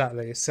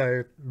 Exactly.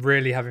 So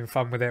really having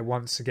fun with it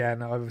once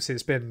again. Obviously,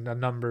 it's been a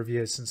number of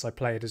years since I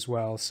played as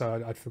well,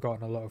 so I'd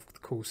forgotten a lot of the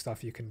cool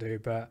stuff you can do.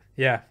 But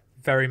yeah,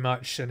 very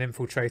much an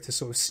infiltrator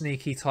sort of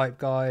sneaky type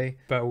guy,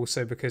 but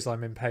also because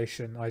I'm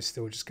impatient, I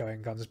still just go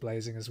in guns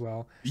blazing as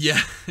well. Yeah.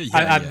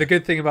 And the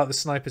good thing about the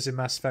snipers in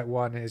Mass Effect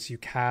 1 is you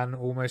can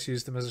almost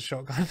use them as a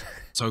shotgun.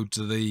 So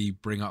do they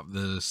bring up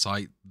the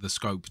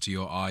scope to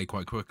your eye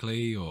quite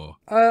quickly, or?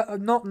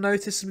 Not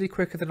noticeably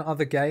quicker than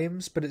other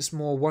games, but it's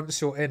more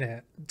once you're in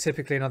it.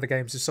 Typically in other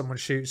games, if someone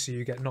shoots you,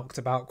 you get knocked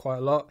about quite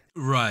a lot.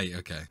 Right,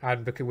 okay.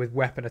 And because with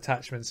weapon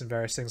attachments and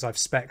various things, I've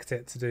spec'd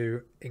it to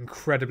do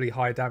incredibly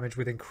high damage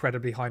with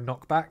incredibly high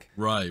knockback.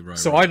 Right.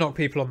 So I knock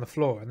people on the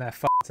floor and they're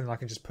fucked, and I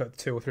can just put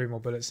 2 or 3 more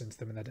bullets into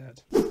them and they're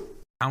dead.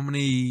 How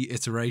many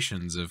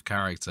iterations of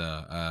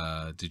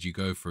character did you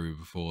go through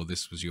before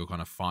this was your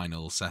kind of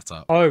final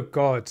setup? Oh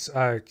god,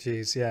 oh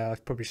jeez, yeah, I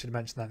probably should have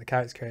mentioned that in the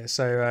character creator.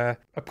 So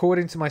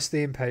according to my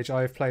Steam page,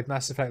 I've played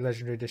Mass Effect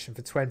Legendary Edition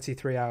for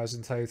 23 hours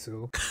in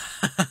total.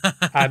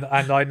 and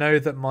I know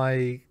that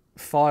my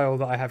file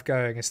that I have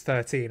going is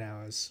 13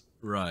 hours.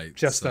 Right.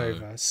 Just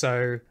over.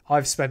 So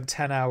I've spent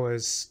 10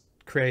 hours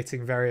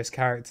creating various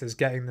characters,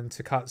 getting them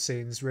to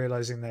cutscenes,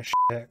 realizing they're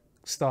shit,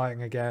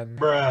 starting again.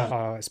 Bruh.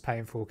 Oh, it's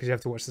painful because you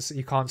have to watch this.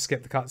 You can't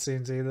skip the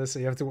cutscenes either, so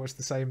you have to watch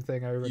the same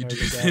thing over and over again.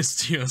 You do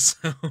this to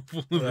yourself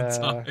all the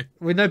time.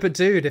 Well, no, but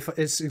dude, if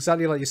it's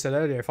exactly like you said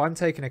earlier, if I'm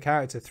taking a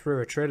character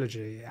through a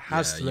trilogy, it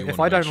has to.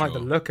 If I don't like the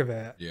look of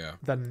it,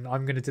 then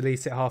I'm going to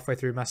delete it halfway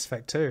through Mass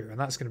Effect 2, and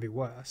that's going to be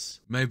worse.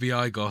 Maybe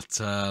I got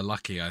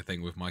lucky, I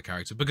think, with my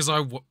character because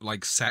I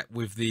set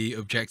with the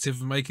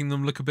objective of making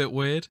them look a bit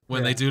weird.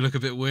 When they do look a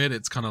bit weird,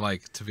 it's kind of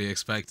like to be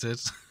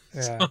expected.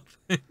 Yeah.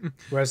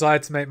 Whereas I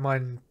had to make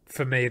mine,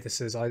 for me, I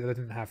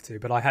didn't have to,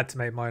 but I had to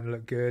make mine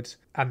look good.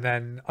 And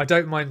then I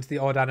don't mind the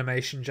odd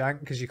animation jank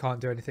because you can't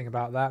do anything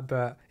about that.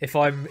 But if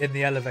I'm in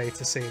the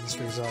elevator scenes,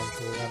 for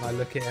example, and I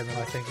look at him and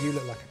I think, you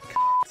look like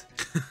a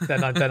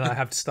then I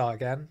have to start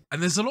again.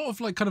 And there's a lot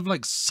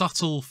of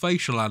subtle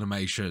facial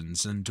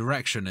animations and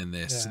direction in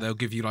this. So they'll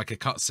give you like a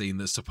cutscene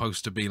that's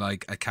supposed to be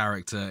like a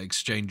character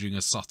exchanging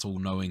a subtle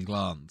knowing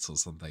glance or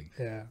something.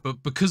 Yeah.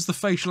 But because the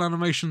facial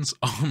animations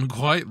aren't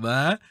quite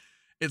there,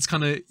 it's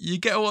kind of, you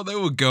get what they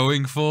were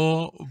going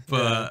for,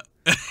 but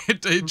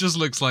it just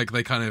looks like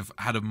they kind of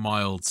had a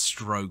mild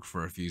stroke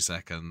for a few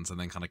seconds and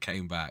then kind of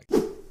came back.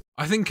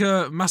 I think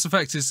Mass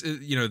Effect is,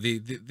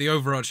 the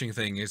overarching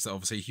thing is that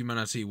obviously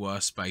humanity were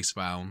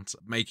spacebound,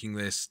 making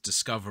this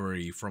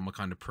discovery from a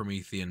kind of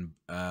Promethean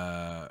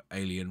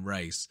alien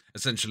race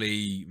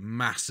essentially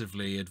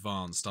massively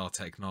advanced our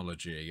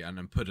technology and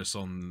then put us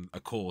on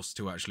a course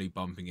to actually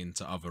bumping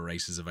into other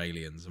races of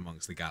aliens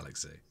amongst the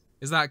galaxy.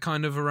 Is that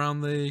kind of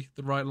around the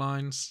right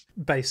lines?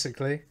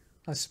 Basically,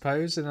 I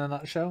suppose, in a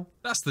nutshell.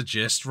 That's the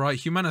gist, right?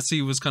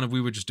 Humanity was kind of,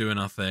 we were just doing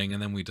our thing,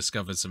 and then we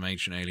discovered some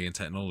ancient alien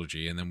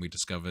technology, and then we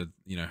discovered,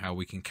 how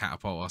we can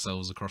catapult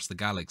ourselves across the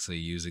galaxy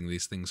using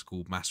these things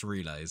called mass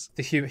relays.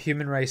 The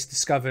human race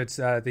discovered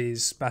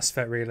these Mass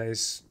Effect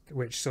relays,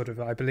 which sort of,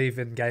 I believe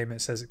in game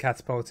it says it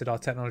catapulted our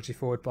technology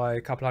forward by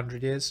a couple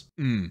 100 years.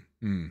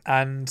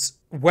 And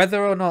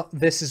whether or not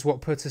this is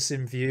what put us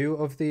in view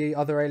of the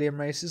other alien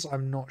races,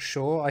 I'm not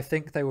sure. I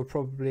think they were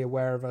probably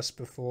aware of us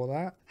before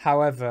that.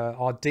 However,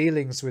 our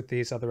dealings with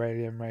these other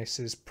alien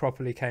races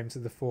properly came to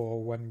the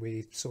fore when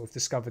we sort of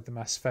discovered the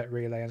Mass Effect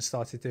relay and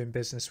started doing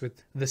business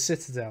with the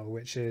Citadel,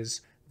 which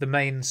is the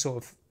main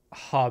sort of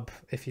hub,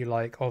 if you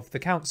like, of the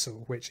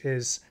Council, which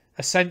is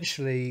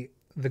essentially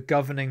the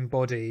governing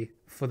body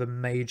for the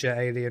major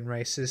alien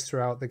races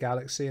throughout the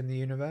galaxy and the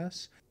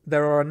universe.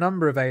 There are a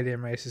number of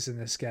alien races in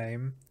this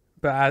game,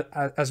 but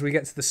as we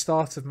get to the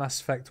start of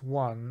Mass Effect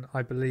 1,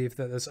 I believe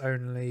that there's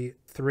only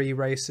 3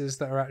 races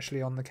that are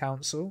actually on the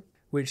Council,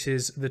 which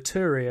is the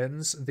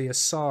Turians, the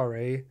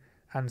Asari,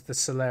 and the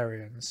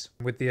Solarians,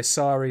 with the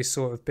Asari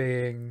sort of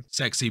being...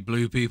 sexy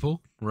blue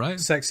people, right?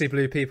 Sexy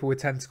blue people with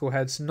tentacle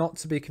heads, not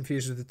to be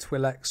confused with the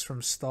Twi'leks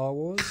from Star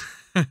Wars.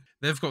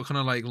 They've got kind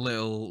of like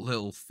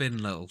little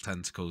thin little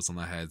tentacles on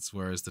their heads,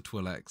 whereas the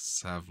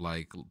Twi'leks have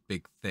like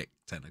big thick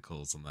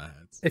tentacles on their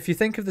heads. If you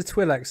think of the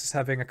Twi'leks as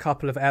having a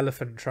couple of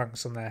elephant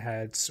trunks on their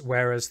heads,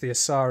 whereas the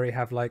Asari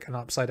have like an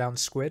upside down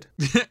squid.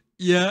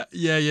 Yeah,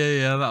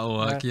 that'll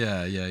work.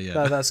 Yeah.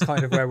 That's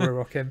kind of where we're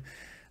rocking.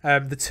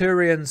 The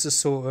Turians are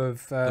sort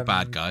of the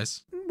bad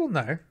guys. Well,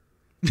 no.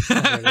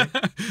 Not really.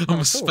 I'm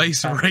a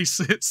space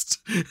racist.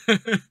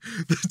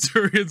 The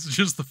Turians are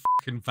just the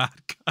fucking bad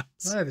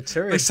guys. No, the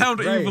Turians. They sound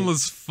are great. evil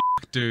as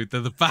fuck, dude.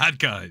 They're the bad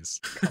guys.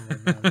 Come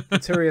on, man. The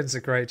Turians are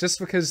great. Just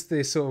because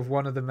the sort of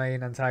one of the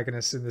main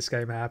antagonists in this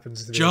game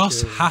happens to be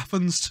just a Turian.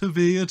 happens to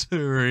be a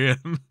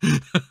Turian.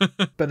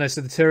 But no,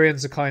 so the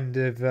Turians are kind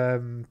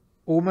of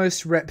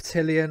almost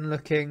reptilian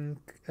looking,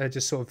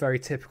 just sort of very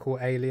typical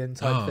alien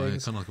type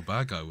things. Kind of like a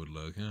bad guy would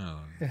look. Yeah,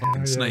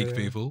 fucking snake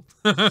people.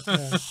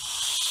 Yeah.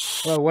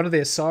 Well, one of the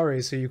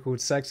Asaris, who you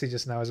called sexy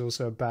just now, is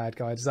also a bad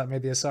guy. Does that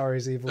make the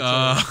Asaris evil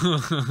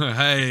too?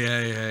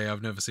 Hey,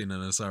 I've never seen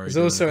an Asari. There's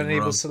also an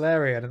evil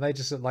Solarian, and they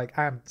just look like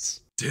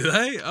ants. Do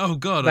they? Oh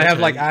god. They okay.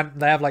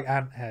 have like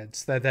ant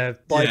heads. They're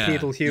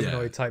bipedal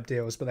humanoid type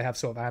deals, but they have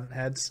sort of ant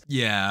heads.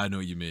 Yeah, I know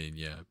what you mean.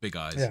 Yeah, big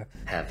eyes. Yeah.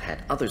 Have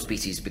had other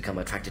species become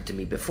attracted to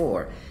me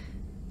before.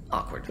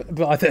 Awkward.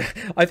 But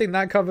I think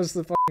that covers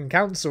the fucking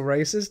council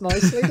races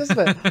nicely, doesn't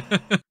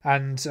it?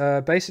 And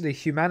basically,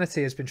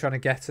 humanity has been trying to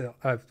get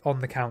on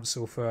the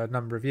council for a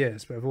number of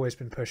years, but have always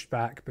been pushed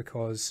back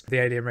because the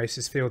alien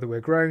races feel that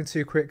we're growing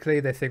too quickly.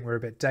 They think we're a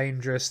bit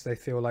dangerous. They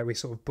feel like we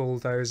sort of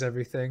bulldoze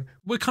everything.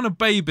 We're kind of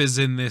babies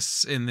in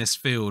this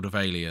field of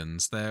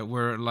aliens.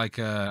 We're like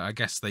I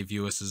guess they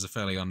view us as a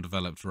fairly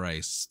undeveloped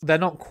race. They're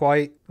not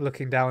quite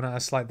looking down at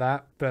us like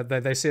that, but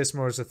they see us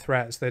more as a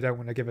threat, so they don't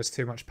want to give us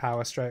too much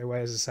power straight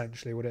away, is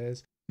essentially what it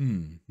is.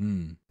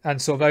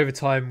 And sort of over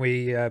time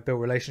we built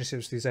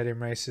relationships with these alien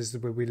races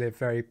where we live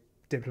very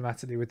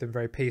diplomatically with them,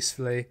 very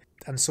peacefully,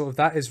 and sort of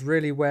that is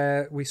really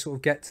where we sort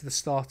of get to the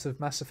start of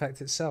Mass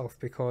Effect itself,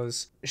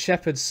 because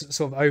Shepard's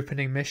sort of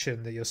opening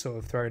mission that you're sort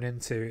of thrown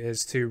into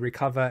is to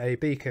recover a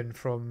beacon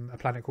from a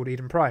planet called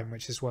Eden Prime,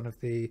 which is one of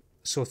the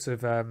sort of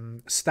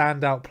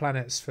standout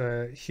planets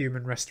for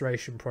human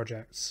restoration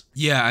projects.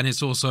 Yeah, and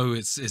it's also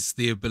it's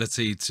the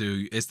ability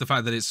to, it's the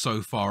fact that it's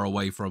so far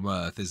away from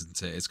Earth,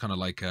 isn't it? It's kind of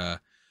like a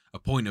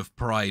point of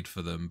pride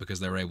for them because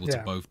they're able to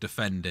both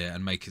defend it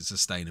and make it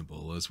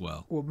sustainable as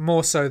well. Well,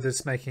 more so than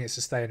making it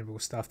sustainable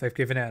stuff. They've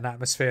given it an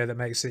atmosphere that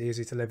makes it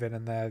easy to live in,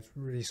 and they're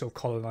really sort of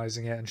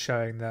colonizing it and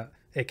showing that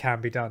it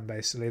can be done,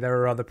 basically.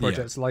 There are other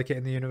projects like it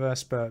in the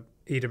universe, but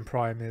Eden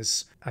Prime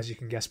is, as you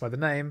can guess by the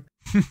name,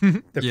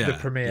 the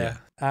premier. Yeah.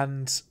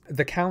 And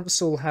the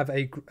council have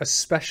a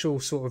special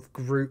sort of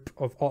group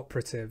of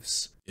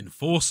operatives.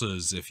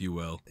 Enforcers, if you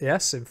will.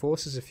 Yes,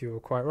 enforcers, if you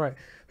were quite right.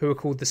 Who are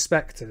called the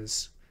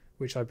Spectres,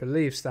 which I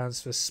believe stands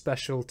for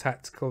Special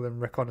Tactical and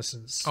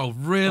Reconnaissance. Oh,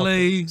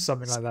 really?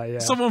 Something like that, yeah.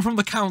 Someone from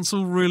the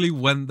council really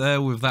went there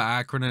with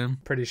that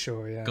acronym? Pretty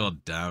sure, yeah.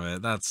 God damn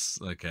it,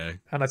 that's okay.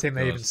 And I think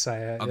they even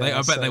say it.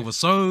 I bet they were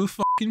so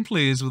fucking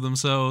pleased with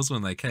themselves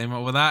when they came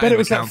up with that in the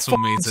the council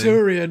meeting.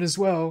 Turian as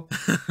well.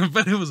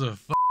 But it was a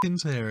fucking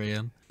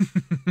Turian.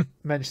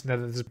 Mentioned that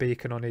there's a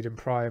beacon on Eden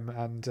Prime,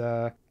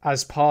 and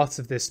as part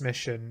of this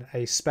mission,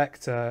 a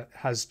Spectre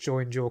has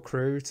joined your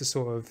crew to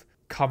sort of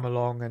come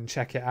along and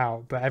check it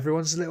out, but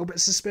everyone's a little bit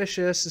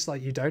suspicious. It's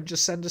like, you don't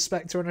just send a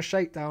Spectre on a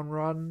shakedown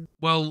run.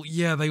 Well,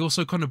 yeah, they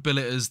also kind of bill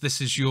it as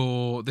this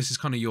is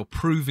kind of your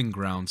proving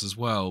grounds as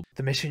well.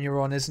 The mission you're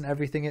on isn't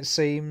everything it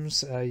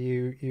seems.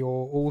 You're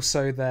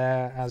also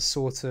there as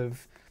sort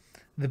of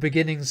the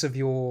beginnings of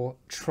your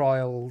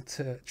trial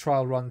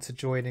run to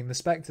joining the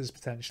Spectres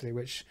potentially,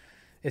 which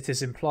it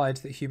is implied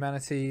that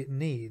humanity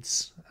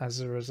needs as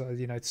a result,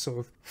 to sort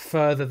of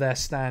further their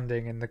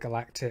standing in the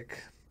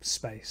galactic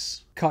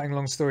space. Cutting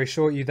long story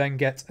short, you then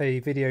get a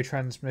video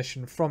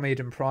transmission from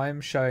Eden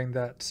Prime showing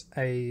that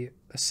a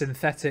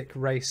synthetic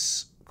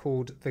race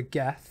called the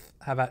Geth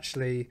have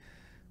actually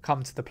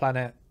come to the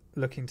planet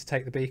looking to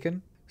take the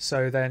beacon.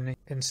 So then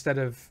instead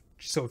of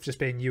sort of just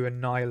being you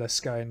and Nihilus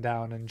going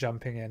down and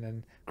jumping in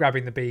and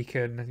grabbing the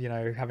beacon,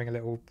 having a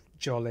little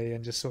jolly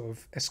and just sort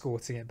of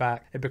escorting it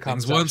back, it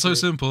becomes things weren't so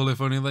simple. If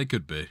only they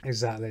could be.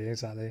 Exactly.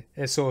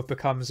 It sort of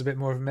becomes a bit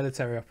more of a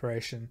military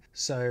operation.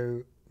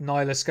 So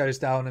Nihilus goes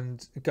down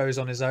and goes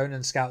on his own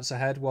and scouts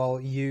ahead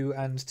while you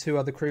and two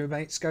other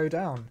crewmates go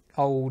down.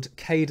 Old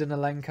Caden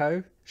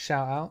Alenko,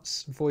 shout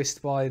outs,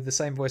 voiced by the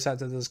same voice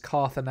actor as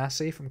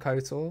Carthanassi from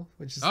KOTOR,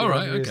 which is the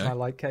only reason I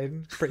like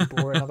Caden. Pretty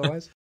boring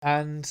otherwise.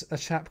 And a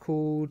chap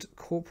called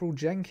Corporal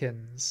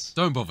Jenkins.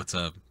 Don't bother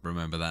to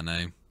remember that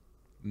name.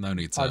 No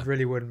need to. I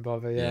really wouldn't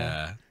bother,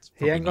 yeah.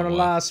 He ain't gonna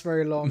last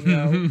very long,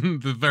 yo.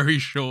 The very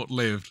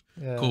short-lived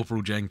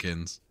Corporal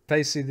Jenkins.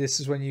 Basically, this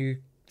is when you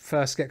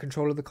first get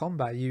control of the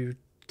combat. You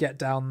get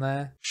down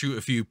there, shoot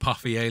a few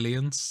puffy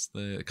aliens.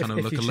 They kind of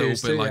look a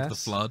little bit like the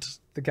Flood.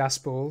 The gas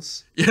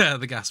balls. Yeah,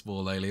 the gas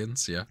ball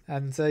aliens, yeah.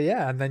 And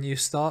and then you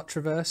start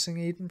traversing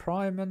Eden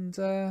Prime and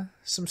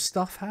some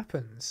stuff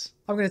happens.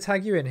 I'm going to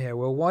tag you in here,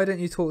 Will. Why don't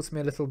you talk to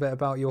me a little bit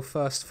about your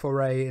first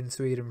foray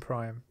into Eden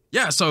Prime?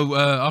 Yeah, so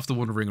after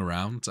wandering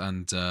around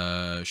and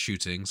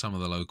shooting some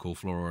of the local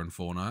flora and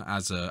fauna,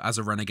 as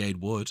a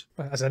renegade would,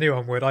 As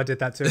anyone would, I did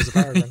that too as a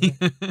paragon.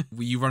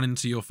 you run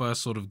into your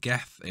first sort of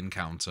Geth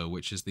encounter,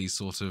 which is these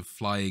sort of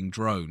flying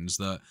drones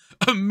that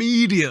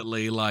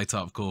immediately light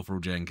up Corporal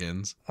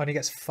Jenkins. And he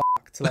gets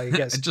fucked. Like, he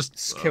gets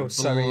just killed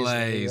so easily.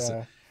 blaze.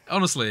 Yeah.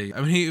 Honestly,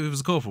 I mean, he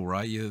was a corporal,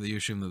 right? You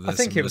assume that I there's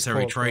think some it was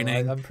military corporal,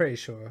 training. I'm pretty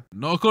sure.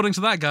 Not according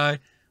to that guy.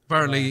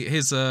 Apparently,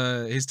 his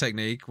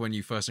technique when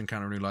you first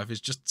encounter new life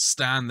is just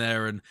stand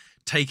there and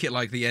take it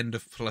like the end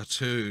of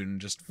Platoon.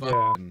 Just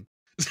fucking.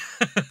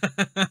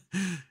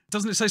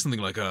 Doesn't it say something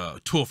like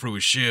tore through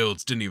his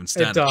shields, didn't even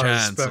stand a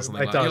chance or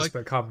something like that? It does,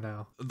 but come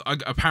now.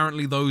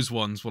 Apparently, those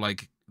ones were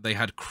like they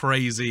had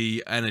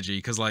crazy energy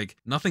because like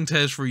nothing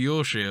tears through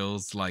your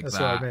shields like That's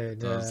that. what I mean,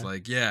 Does.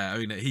 Like I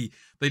mean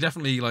they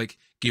definitely like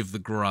give the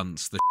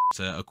grunts the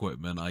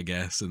equipment, I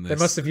guess. In this,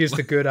 They must have used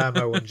the good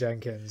ammo on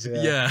Jenkins.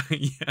 Yeah.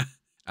 yeah.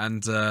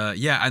 And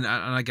and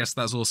I guess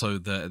that's also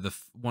the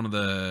one of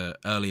the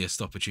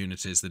earliest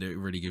opportunities that it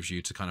really gives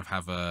you to kind of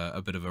have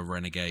a bit of a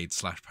renegade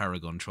 /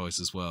 paragon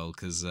choice as well.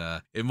 Because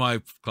in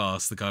my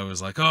class, the guy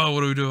was like, "Oh,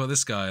 what do we do about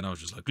this guy?" And I was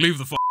just like, "Leave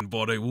the fucking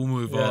body, we'll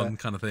move on,"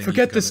 kind of thing.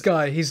 Forget this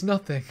guy, he's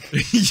nothing.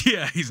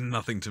 Yeah, he's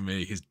nothing to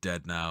me. He's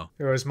dead now.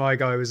 Whereas my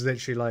guy was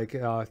literally like,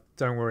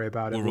 "Don't worry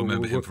about it. We'll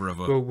remember him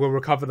forever. We'll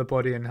recover the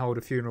body and hold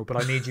a funeral,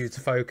 but I need you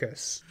to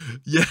focus."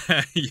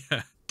 Yeah.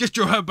 Get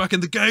your head back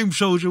in the game,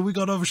 soldier. We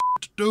got other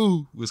shit to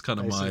do. Was kind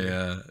of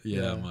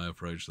my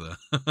approach there.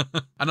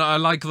 And I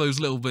like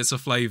those little bits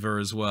of flavor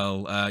as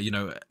well.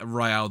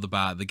 Right out of the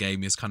bat, the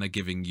game is kind of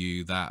giving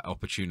you that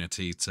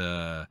opportunity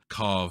to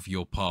carve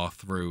your path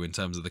through in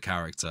terms of the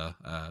character.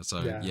 It's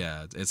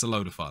a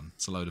load of fun.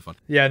 It's a load of fun.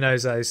 Yeah, no,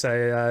 as I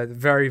say,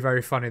 very,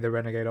 very funny, the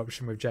renegade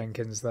option with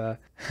Jenkins there.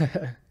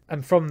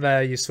 And from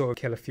there, you sort of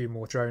kill a few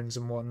more drones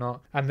and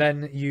whatnot. And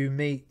then you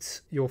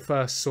meet your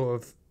first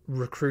sort of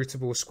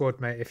recruitable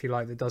squad mate, if you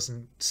like, that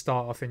doesn't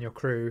start off in your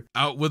crew.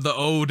 Out with the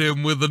old,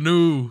 in with the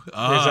new.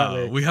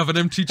 Exactly. We have an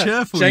empty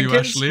chair for Jenkins? you,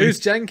 Ashley. Who's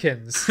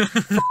Jenkins?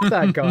 Fuck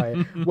that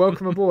guy.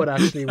 Welcome aboard,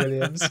 Ashley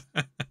Williams.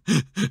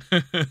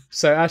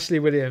 So Ashley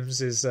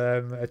Williams is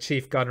a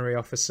chief gunnery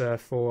officer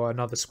for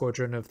another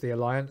squadron of the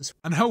Alliance.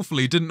 And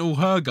helpfully, didn't all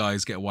her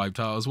guys get wiped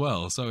out as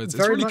well? So it's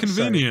Very really much so.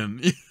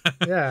 convenient.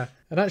 Yeah.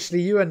 And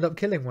actually, you end up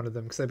killing one of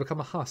them because they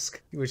become a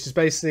husk, which is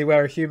basically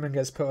where a human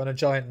gets put on a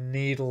giant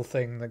needle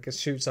thing that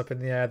shoots up in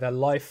the air. Their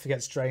life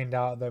gets drained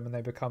out of them and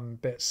they become a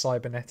bit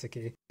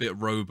cyberneticy. Bit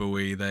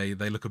robo-y. They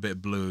look a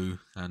bit blue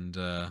and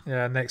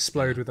and they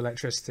explode with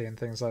electricity and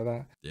things like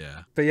that.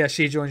 Yeah. But yeah,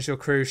 she joins your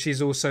crew. She's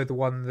also the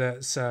one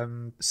that's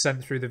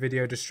sent through the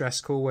video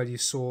distress call where you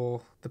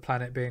saw the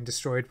planet being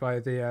destroyed by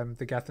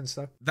the Geth and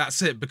stuff.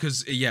 That's it,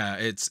 because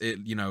it's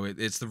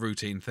the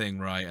routine thing,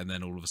 right? And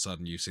then all of a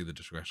sudden you see the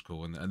distress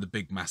call and the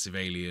big massive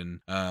alien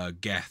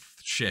Geth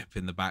ship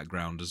in the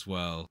background as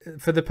well.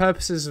 For the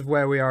purposes of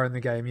where we are in the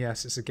game,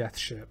 yes, it's a Geth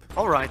ship.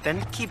 All right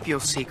then, keep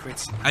your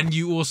secrets. And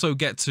you also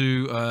get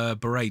to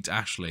berate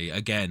Ashley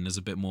again as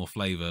a bit more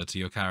flavour to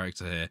your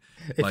character here.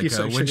 Like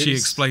when she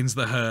explains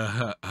that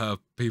her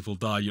people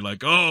die, you're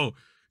like, oh,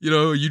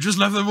 you just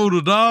left them all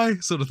to die,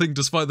 sort of thing.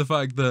 Despite the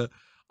fact that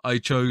I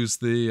chose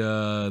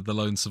the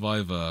lone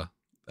survivor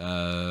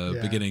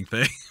beginning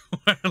thing,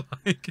 where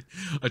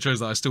I chose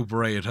that. I still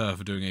berated her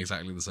for doing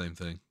exactly the same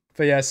thing.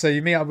 But yeah, so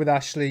you meet up with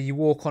Ashley, you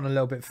walk on a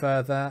little bit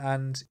further,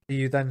 and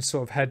you then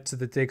sort of head to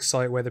the dig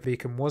site where the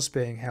beacon was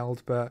being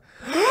held, but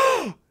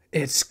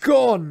it's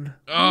gone!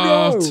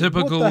 Oh, no!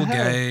 Typical What the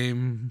hell?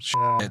 game.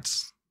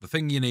 Shit. The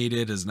thing you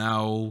needed is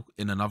now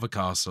in another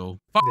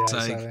castle. Fuck's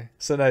sake. Exactly.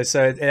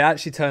 So it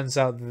actually turns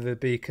out that the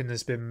beacon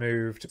has been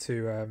moved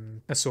to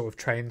a sort of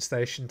train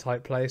station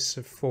type place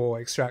for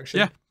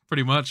extraction. Yeah,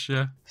 pretty much,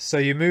 yeah. So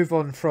you move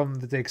on from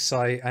the dig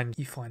site and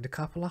you find a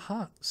couple of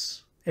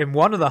huts. In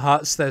one of the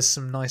huts, there's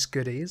some nice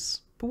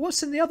goodies. But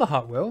what's in the other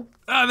hut, Will?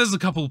 There's a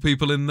couple of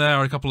people in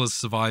there, a couple of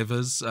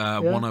survivors.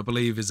 One, I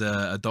believe, is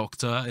a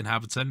doctor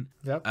inhabitant.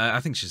 Yep. I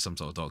think she's some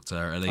sort of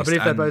doctor, at least. I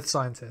believe they're both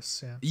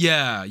scientists,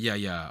 yeah.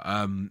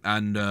 Yeah.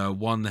 And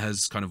one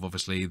has kind of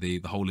obviously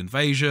the whole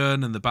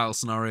invasion and the battle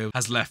scenario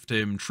has left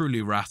him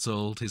truly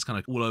rattled. He's kind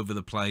of all over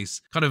the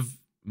place, kind of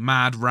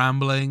mad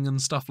rambling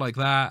and stuff like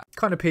that.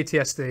 Kind of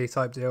PTSD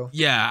type deal.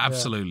 Yeah,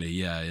 absolutely.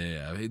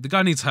 Yeah. The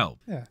guy needs help.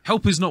 Yeah.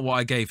 Help is not what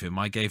I gave him.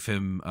 I gave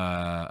him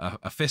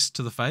a fist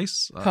to the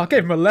face. I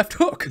gave him a left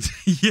hook.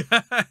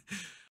 Yeah.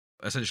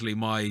 Essentially,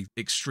 my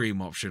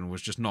extreme option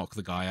was just knock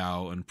the guy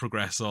out and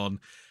progress on.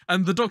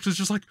 And the doctor's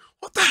just like,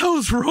 what the hell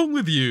is wrong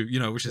with you?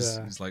 Which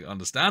is like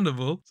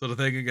understandable sort of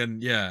thing. Again,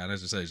 yeah. And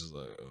as I say, it's just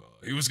like, oh,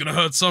 he was going to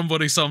hurt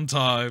somebody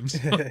sometimes.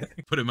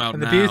 Put him out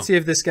and now. The beauty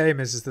of this game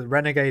is that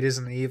Renegade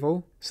isn't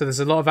evil. So there's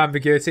a lot of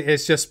ambiguity.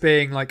 It's just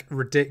being like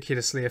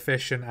ridiculously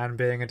efficient and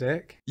being a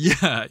dick.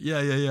 Yeah.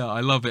 I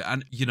love it.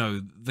 And,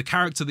 the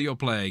character that you're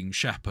playing,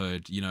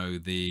 Shepard,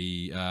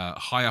 the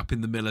high up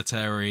in the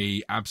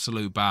military,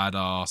 absolute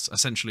badass,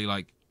 essentially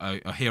like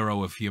a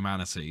hero of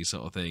humanity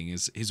sort of thing.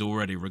 He's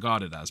already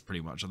regarded as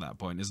pretty much at that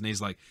point, isn't he?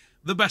 He's like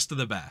the best of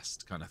the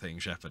best kind of thing,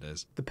 Shepard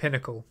is. The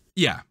pinnacle.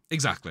 Yeah,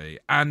 exactly.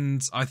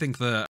 And I think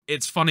that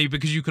it's funny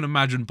because you can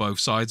imagine both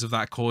sides of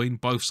that coin.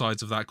 Both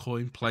sides of that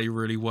coin play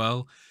really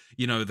well.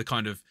 You know, the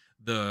kind of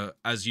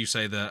as you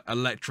say, the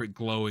electric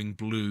glowing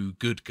blue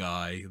good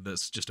guy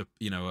that's just a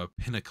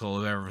pinnacle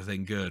of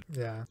everything good.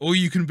 Yeah. Or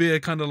you can be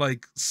a kind of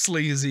like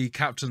sleazy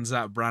Captain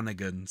Zap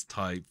Brannigan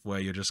type where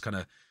you're just kind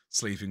of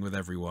sleeping with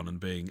everyone and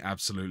being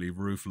absolutely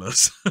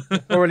ruthless.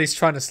 Or at least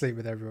trying to sleep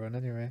with everyone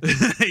anyway.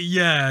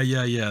 Yeah.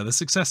 The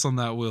success on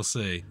that we'll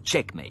see.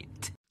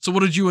 Checkmate. So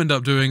what did you end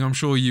up doing? I'm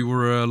sure you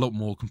were a lot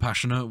more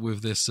compassionate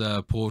with this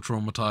poor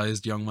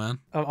traumatized young man.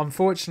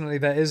 Unfortunately,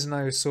 there is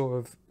no sort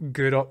of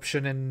good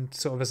option in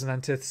sort of as an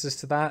antithesis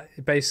to that.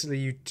 Basically,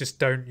 you just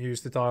don't use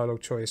the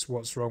dialogue choice,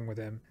 what's wrong with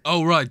him.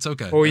 Oh, right,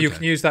 okay. Or you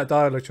can use that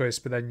dialogue choice,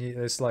 but then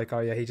it's like, oh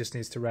yeah, he just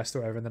needs to rest or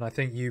whatever. And then I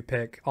think you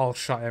pick, I'll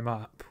shut him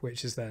up,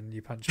 which is then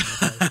you punch him in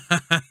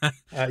the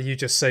face. You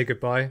just say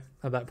goodbye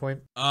at that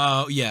point.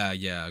 Oh, yeah,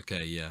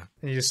 okay, yeah.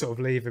 And you just sort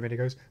of leave him and he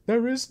goes,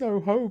 there is no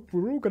hope,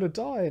 we're all going to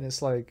die. And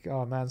it's like,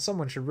 oh man,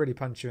 someone should really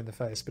punch you in the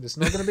face, but it's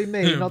not going to be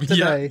me, not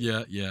today.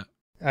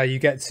 Yeah. You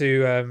get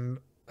to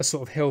a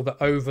sort of hill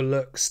that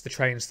overlooks the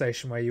train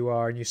station where you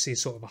are, and you see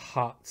sort of a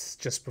hut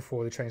just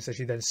before the train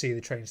station. You then see the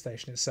train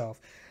station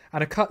itself.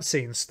 And a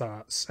cutscene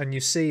starts, and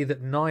you see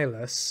that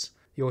Nihilus,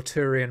 your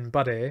Turian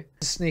buddy,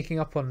 is sneaking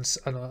up on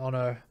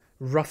a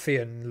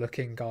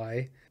ruffian-looking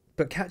guy,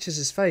 but catches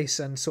his face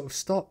and sort of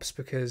stops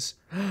because,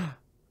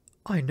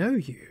 I know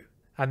you.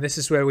 And this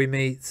is where we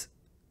meet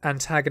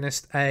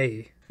antagonist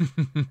A,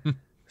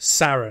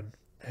 Saren,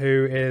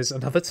 who is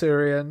another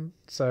Turian.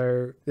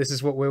 So this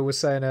is what Will was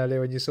saying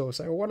earlier when you sort of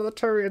say, well, one of the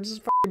Turians is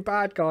a fucking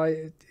bad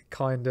guy.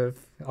 Kind of,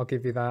 I'll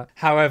give you that.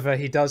 However,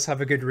 he does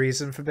have a good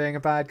reason for being a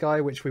bad guy,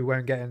 which we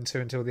won't get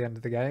into until the end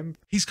of the game.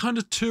 He's kind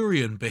of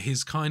Turian, but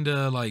he's kind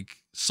of like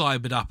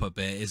cybered up a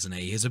bit, isn't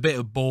he? He's a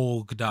bit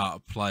borged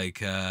up, like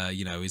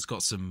he's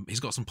got some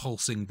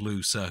pulsing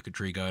blue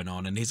circuitry going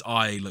on, and his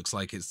eye looks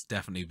like it's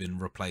definitely been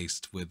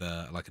replaced with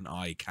like an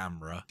eye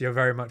camera. You're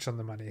very much on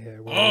the money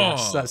here. Well,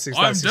 yes, that's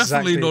I'm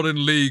definitely not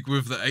in league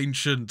with the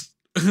ancient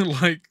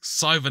like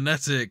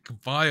cybernetic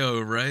bio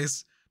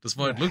race,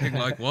 despite looking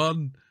like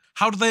one.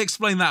 How do they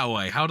explain that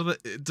away? How do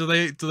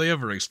they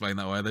ever explain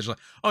that away? They're just like,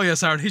 oh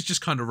yes, Aaron, he's just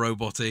kind of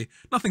robot-y.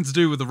 Nothing to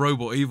do with the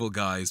robot evil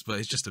guys, but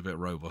he's just a bit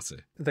robot-y.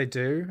 They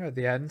do at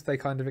the end. They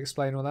kind of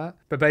explain all that,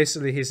 but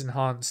basically he's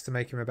enhanced to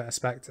make him a better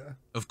Spectre.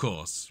 Of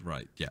course,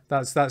 right? Yeah.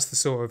 That's the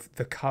sort of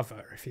the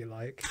cover, if you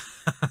like.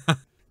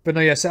 But no,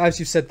 yeah. So as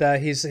you said there,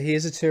 he is a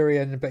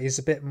Turian, but he's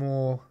a bit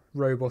more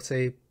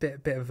robot-y,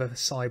 bit of a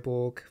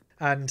cyborg.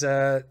 And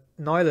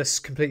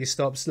Nihilus completely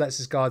stops, lets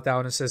his guard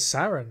down, and says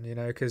Saren,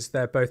 because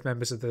they're both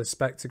members of the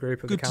Spectre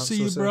group of the council.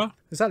 Good to see you, bro.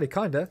 Exactly,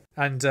 kinda.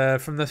 And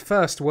from the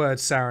first word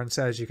Saren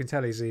says, you can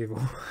tell he's evil.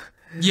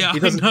 Yeah,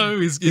 I know.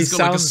 He's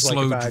got like a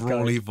slow,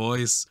 drawly guy.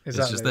 Voice.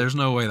 Exactly. It's just, there's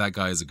no way that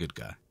guy is a good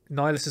guy.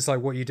 Nihilus is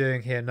like, what are you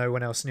doing here? No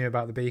one else knew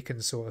about the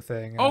beacon sort of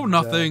thing. Oh,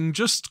 nothing.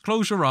 Just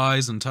close your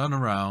eyes and turn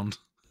around.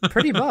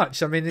 Pretty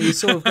much. I mean, he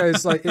sort of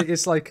goes like,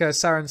 it's like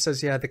Saren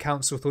says, yeah, the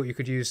council thought you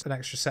could use an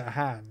extra set of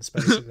hands,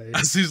 basically.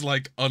 As he's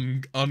like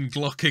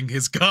unglocking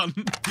his gun.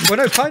 Well,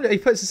 no, kind of. He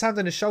puts his hand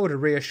on his shoulder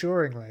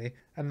reassuringly,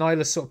 and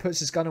Nihilus sort of puts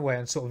his gun away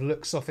and sort of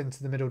looks off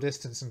into the middle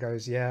distance and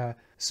goes, yeah,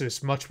 so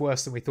it's much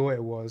worse than we thought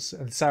it was.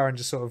 And Saren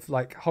just sort of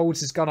like holds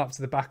his gun up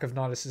to the back of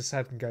Nihilus's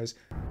head and goes,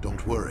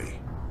 don't worry,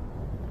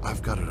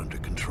 I've got it under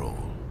control.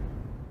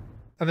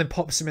 And then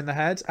pops him in the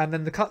head, and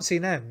then the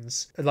cutscene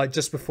ends, like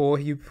just before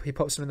he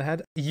pops him in the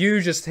head.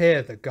 You just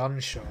hear the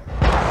gunshot.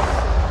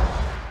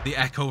 The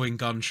echoing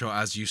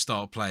gunshot as you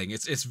start playing.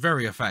 It's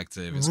very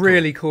effective. It's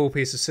really cool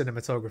piece of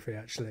cinematography,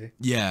 actually.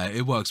 Yeah,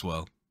 it works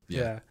well.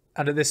 Yeah.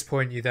 And at this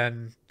point, you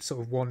then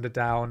sort of wander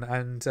down,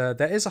 and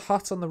there is a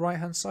hut on the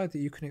right-hand side that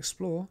you can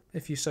explore,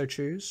 if you so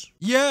choose.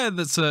 Yeah,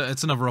 it's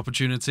another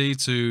opportunity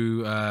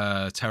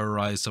to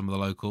terrorize some of the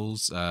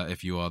locals,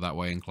 if you are that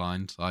way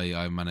inclined.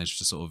 I managed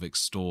to sort of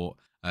extort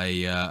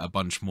a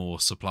bunch more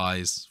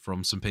supplies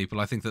from some people.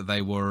 I think that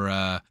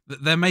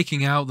they're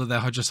making out that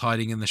they're just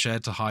hiding in the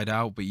shed to hide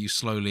out, but you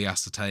slowly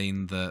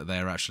ascertain that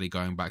they're actually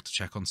going back to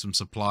check on some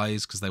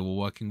supplies because they were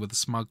working with a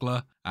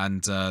smuggler,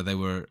 and they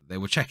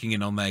were checking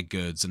in on their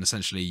goods, and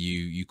essentially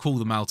you call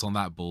them out on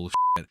that bullshit,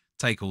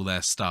 take all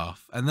their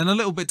stuff, and then a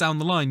little bit down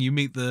the line you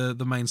meet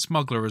the main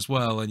smuggler as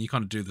well, and you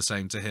kind of do the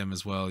same to him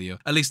as well.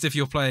 At least if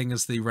you're playing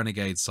as the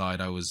renegade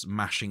side, I was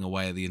mashing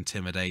away at the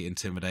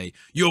intimidate.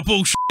 You're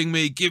bullshitting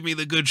me, give me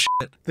the good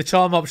shit. The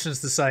charm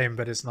option's the same,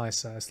 but it's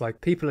nicer. It's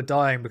like, people are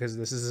dying because of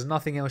this. There's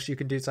nothing else you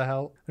can do to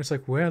help. And it's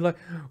like,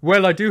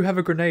 well, I do have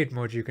a grenade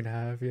mod you can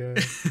have, yeah.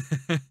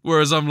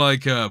 Whereas I'm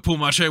like, pull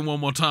my chain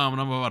one more time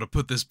and I'm about to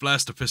put this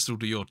blaster pistol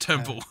to your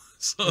temple.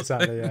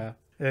 Exactly, yeah.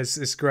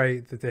 It's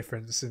great, the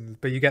difference,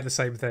 but you get the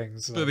same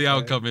things. But the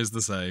outcome is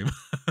the same.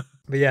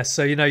 But yeah,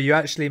 so you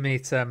actually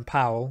meet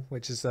Powell,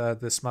 which is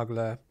the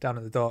smuggler down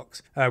at the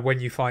docks, when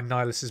you find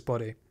Nihilus's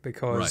body,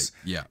 because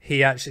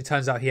he actually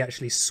turns out he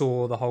actually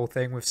saw the whole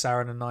thing with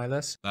Saren and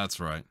Nihilus. That's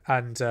right.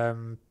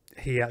 And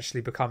he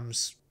actually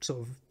becomes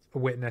sort of a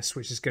witness,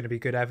 which is going to be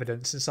good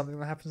evidence and something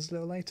that happens a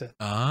little later.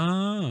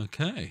 Ah,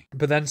 okay.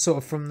 But then sort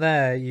of from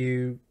there,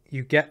 you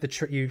get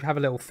you have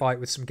a little fight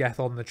with some Geth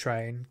on the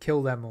train,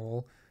 kill them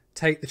all,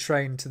 take the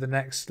train to the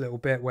next little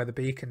bit where the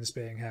beacon's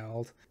being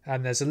held,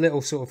 and there's a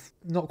little sort of,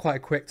 not quite a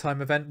quick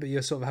time event, but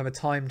you sort of have a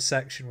timed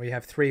section where you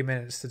have 3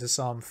 minutes to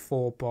disarm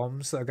 4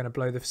 bombs that are going to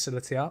blow the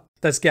facility up.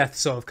 There's Geth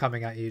sort of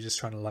coming at you, just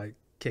trying to like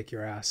kick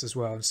your ass as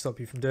well and stop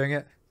you from doing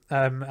it.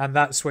 And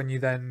that's when you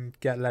then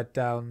get led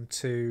down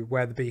to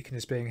where the beacon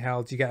is being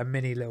held. You get a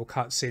mini little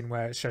cutscene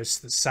where it shows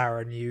that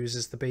Saren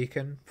uses the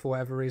beacon for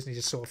whatever reason. He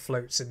just sort of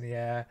floats in the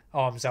air,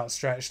 arms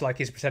outstretched, like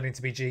he's pretending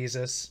to be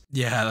Jesus.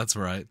 Yeah, that's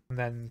right. And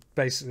then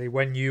basically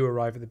when you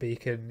arrive at the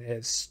beacon,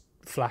 it's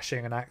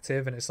flashing and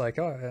active, and it's like,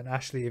 oh, and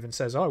Ashley even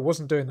says, oh, I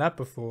wasn't doing that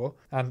before.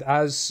 And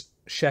as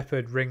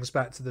Shepard rings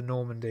back to the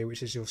Normandy,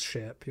 which is your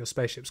ship, your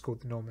spaceship's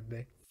called the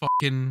Normandy.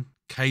 Fucking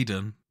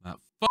Caden, that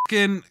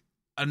fucking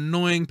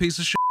annoying piece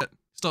of shit,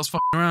 starts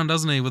fucking around,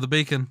 doesn't he, with a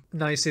beacon?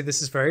 No, you see,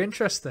 this is very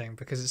interesting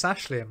because it's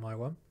Ashley in my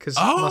one. Because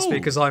Oh! it must be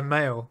because I'm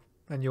male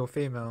and you're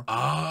female.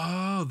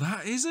 Oh,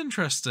 that is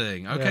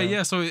interesting. Okay, Yeah.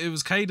 yeah, so it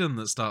was Caden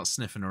that starts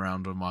sniffing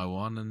around on my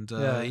one, and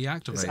he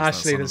activates It's that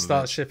Ashley son that of a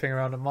starts bitch. shipping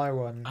around on my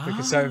one.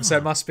 Because, so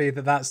it must be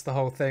that that's the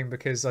whole thing,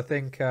 because I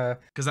think...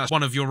 Because that's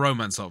one of your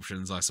romance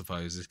options, I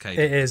suppose, is Caden.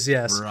 it is,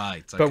 yes.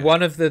 Right, okay. But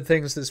one of the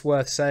things that's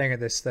worth saying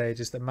at this stage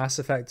is that Mass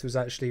Effect was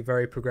actually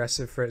very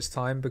progressive for its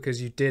time,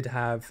 because you did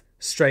have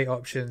straight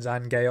options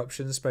and gay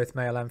options, both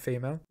male and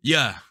female.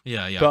 Yeah.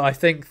 But I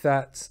think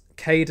that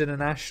Caden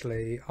and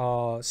Ashley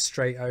are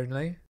straight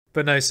only.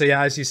 But no, so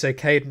yeah, as you say,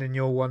 Caden in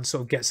your one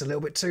sort of gets a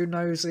little bit too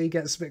nosy,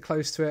 gets a bit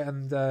close to it,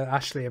 and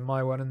Ashley in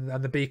my one,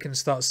 and the beacon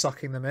starts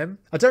sucking them in.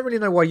 I don't really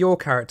know why your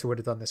character would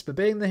have done this, but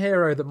being the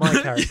hero that my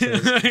character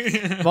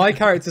is, my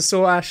character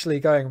saw Ashley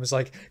going and was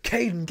like,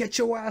 Caden, get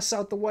your ass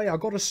out the way, I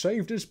gotta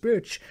save this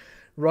bitch.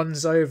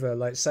 Runs over,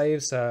 like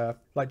saves her,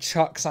 like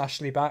chucks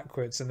Ashley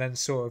backwards, and then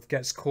sort of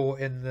gets caught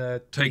in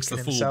the takes the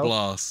beacon full himself.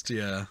 blast,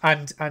 yeah.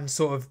 And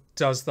sort of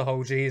does the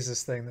whole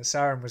Jesus thing that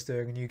Saren was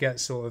doing, and you get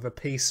sort of a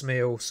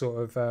piecemeal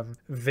sort of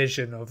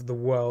vision of the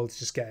world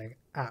just getting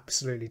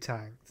absolutely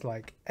tanked,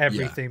 like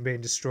everything being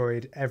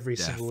destroyed, every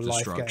single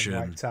life getting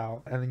wiped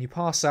out, and then you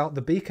pass out,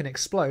 the beacon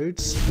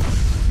explodes,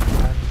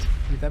 and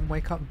you then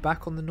wake up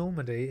back on the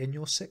Normandy in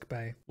your sick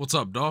bay. What's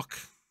up, Doc?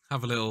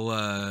 Have a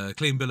little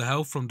clean bill of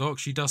health from Doc.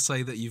 She does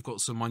say that you've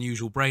got some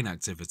unusual brain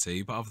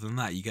activity, but other than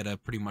that, you get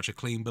pretty much a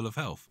clean bill of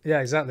health.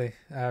 Yeah, exactly.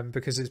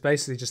 Because it's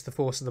basically just the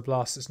force of the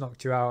blast that's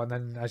knocked you out, and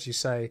then, as you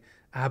say,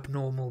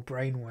 abnormal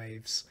brain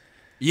waves.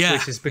 Yeah,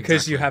 which is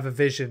because exactly. you have a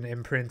vision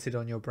imprinted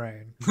on your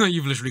brain.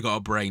 You've literally got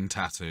a brain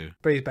tattoo.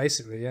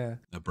 Basically, yeah.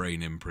 A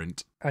brain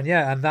imprint. And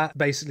yeah, and that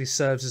basically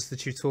serves as the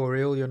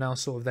tutorial. You're now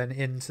sort of then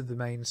into the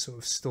main sort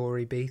of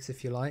story beat,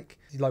 if you like.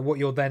 Like what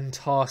you're then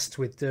tasked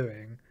with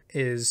doing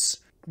is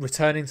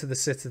returning to the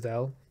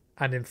Citadel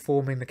and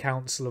informing the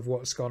council of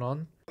what's gone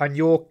on. And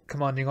your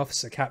commanding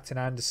officer, Captain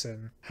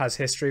Anderson, has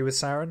history with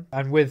Saren.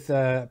 And with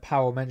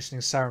Powell mentioning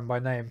Saren by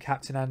name,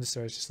 Captain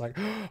Anderson is just like,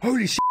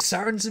 holy shit,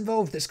 Saren's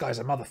involved. This guy's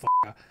a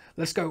motherfucker.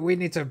 Let's go. We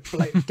need to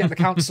get the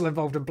council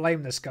involved and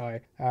blame this guy.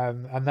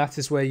 And that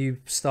is where you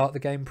start the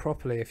game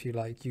properly, if you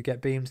like. You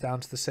get beamed down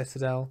to the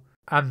Citadel.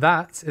 And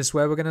that is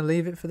where we're going to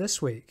leave it for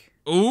this week.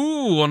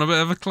 Ooh, on a bit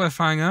of a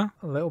cliffhanger.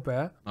 A little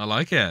bit. I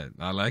like it.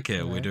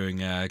 Yeah. We're doing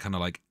kind of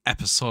like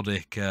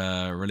episodic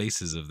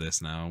releases of this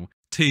now.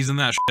 Teasing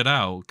that shit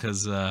out,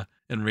 because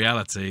in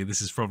reality,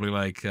 this is probably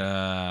like,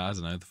 I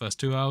don't know, the first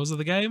 2 hours of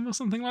the game or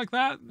something like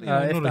that.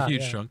 Not a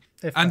huge chunk.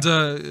 And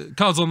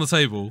cards on the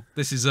table.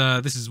 This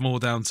is more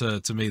down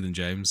to me than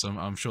James.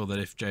 I'm sure that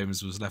if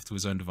James was left to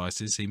his own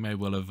devices, he may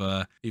well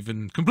have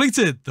even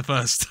completed the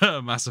first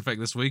Mass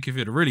Effect this week if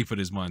he'd have really put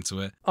his mind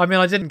to it. I mean,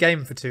 I didn't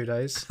game for 2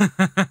 days,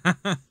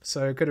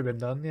 so it could have been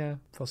done. Yeah,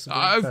 possibly.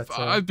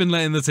 I've been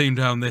letting the team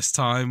down this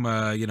time.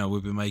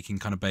 We've been making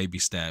kind of baby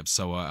steps,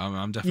 so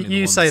I'm definitely.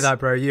 You say that,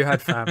 bro. You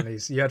had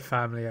families. You had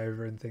family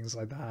over and things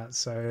like that,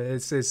 so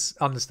it's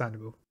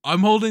understandable.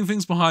 I'm holding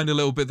things behind a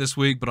little bit this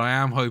week, but I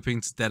am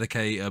hoping to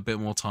dedicate a bit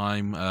more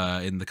time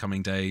in the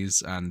coming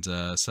days, and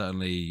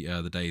certainly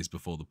the days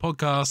before the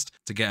podcast,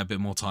 to get a bit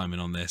more time in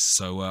on this.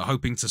 So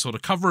hoping to sort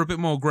of cover a bit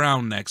more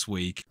ground next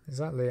week.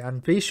 Exactly,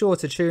 and be sure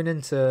to tune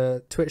in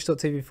to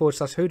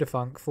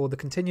twitch.tv/whodafunk for the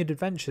continued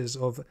adventures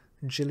of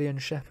Gillian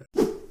Shepherd.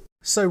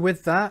 So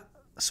with that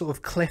sort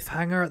of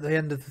cliffhanger at the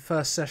end of the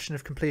first session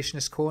of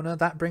Completionist Corner,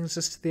 that brings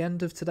us to the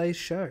end of today's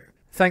show.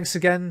 Thanks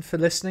again for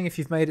listening. If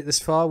you've made it this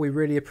far, we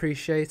really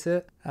appreciate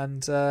it.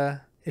 And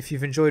if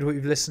you've enjoyed what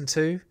you've listened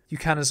to, You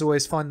can, as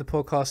always, find the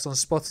podcast on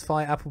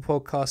Spotify, Apple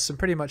Podcasts, and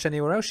pretty much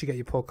anywhere else you get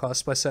your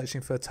podcasts by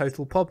searching for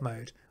Total Pod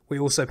Mode. We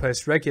also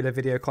post regular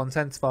video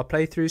content of our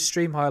playthroughs,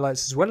 stream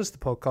highlights, as well as the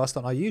podcast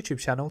on our YouTube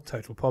channel,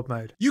 Total Pod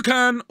Mode. You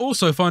can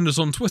also find us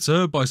on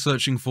Twitter by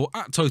searching for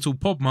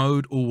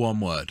 @TotalPodMode, all one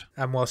word.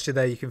 And whilst you're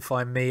there, you can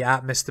find me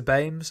at Mr.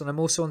 Bames, and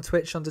I'm also on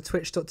Twitch under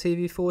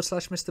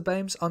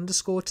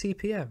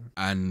twitch.tv/MrBames_TPM.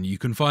 And you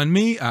can find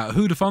me at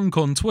Hoodafunk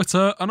on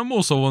Twitter, and I'm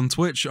also on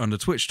Twitch under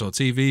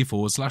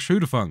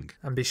twitch.tv/Hoodafunk.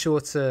 And be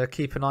sure to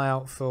keep an eye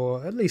out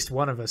for at least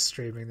one of us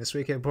streaming this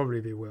week. It'll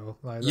probably be Will.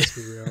 Like, let's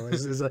be real.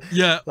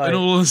 Yeah, in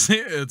all honesty,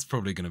 it's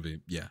probably going to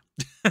be, yeah.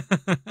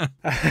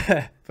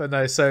 But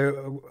no,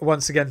 so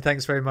once again,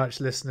 thanks very much,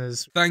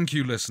 listeners. Thank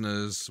you,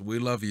 listeners. We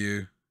love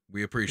you.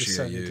 We We appreciate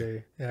certainly you.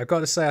 do. Yeah, I've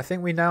got to say, I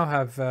think we now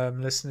have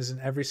listeners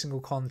in every single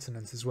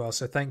continent as well.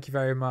 So thank you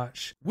very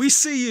much. We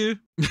see you.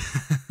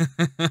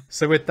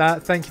 So with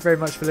that, thank you very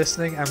much for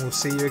listening, and we'll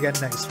see you again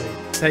next week.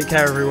 Take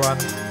care, everyone.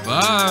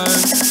 Bye.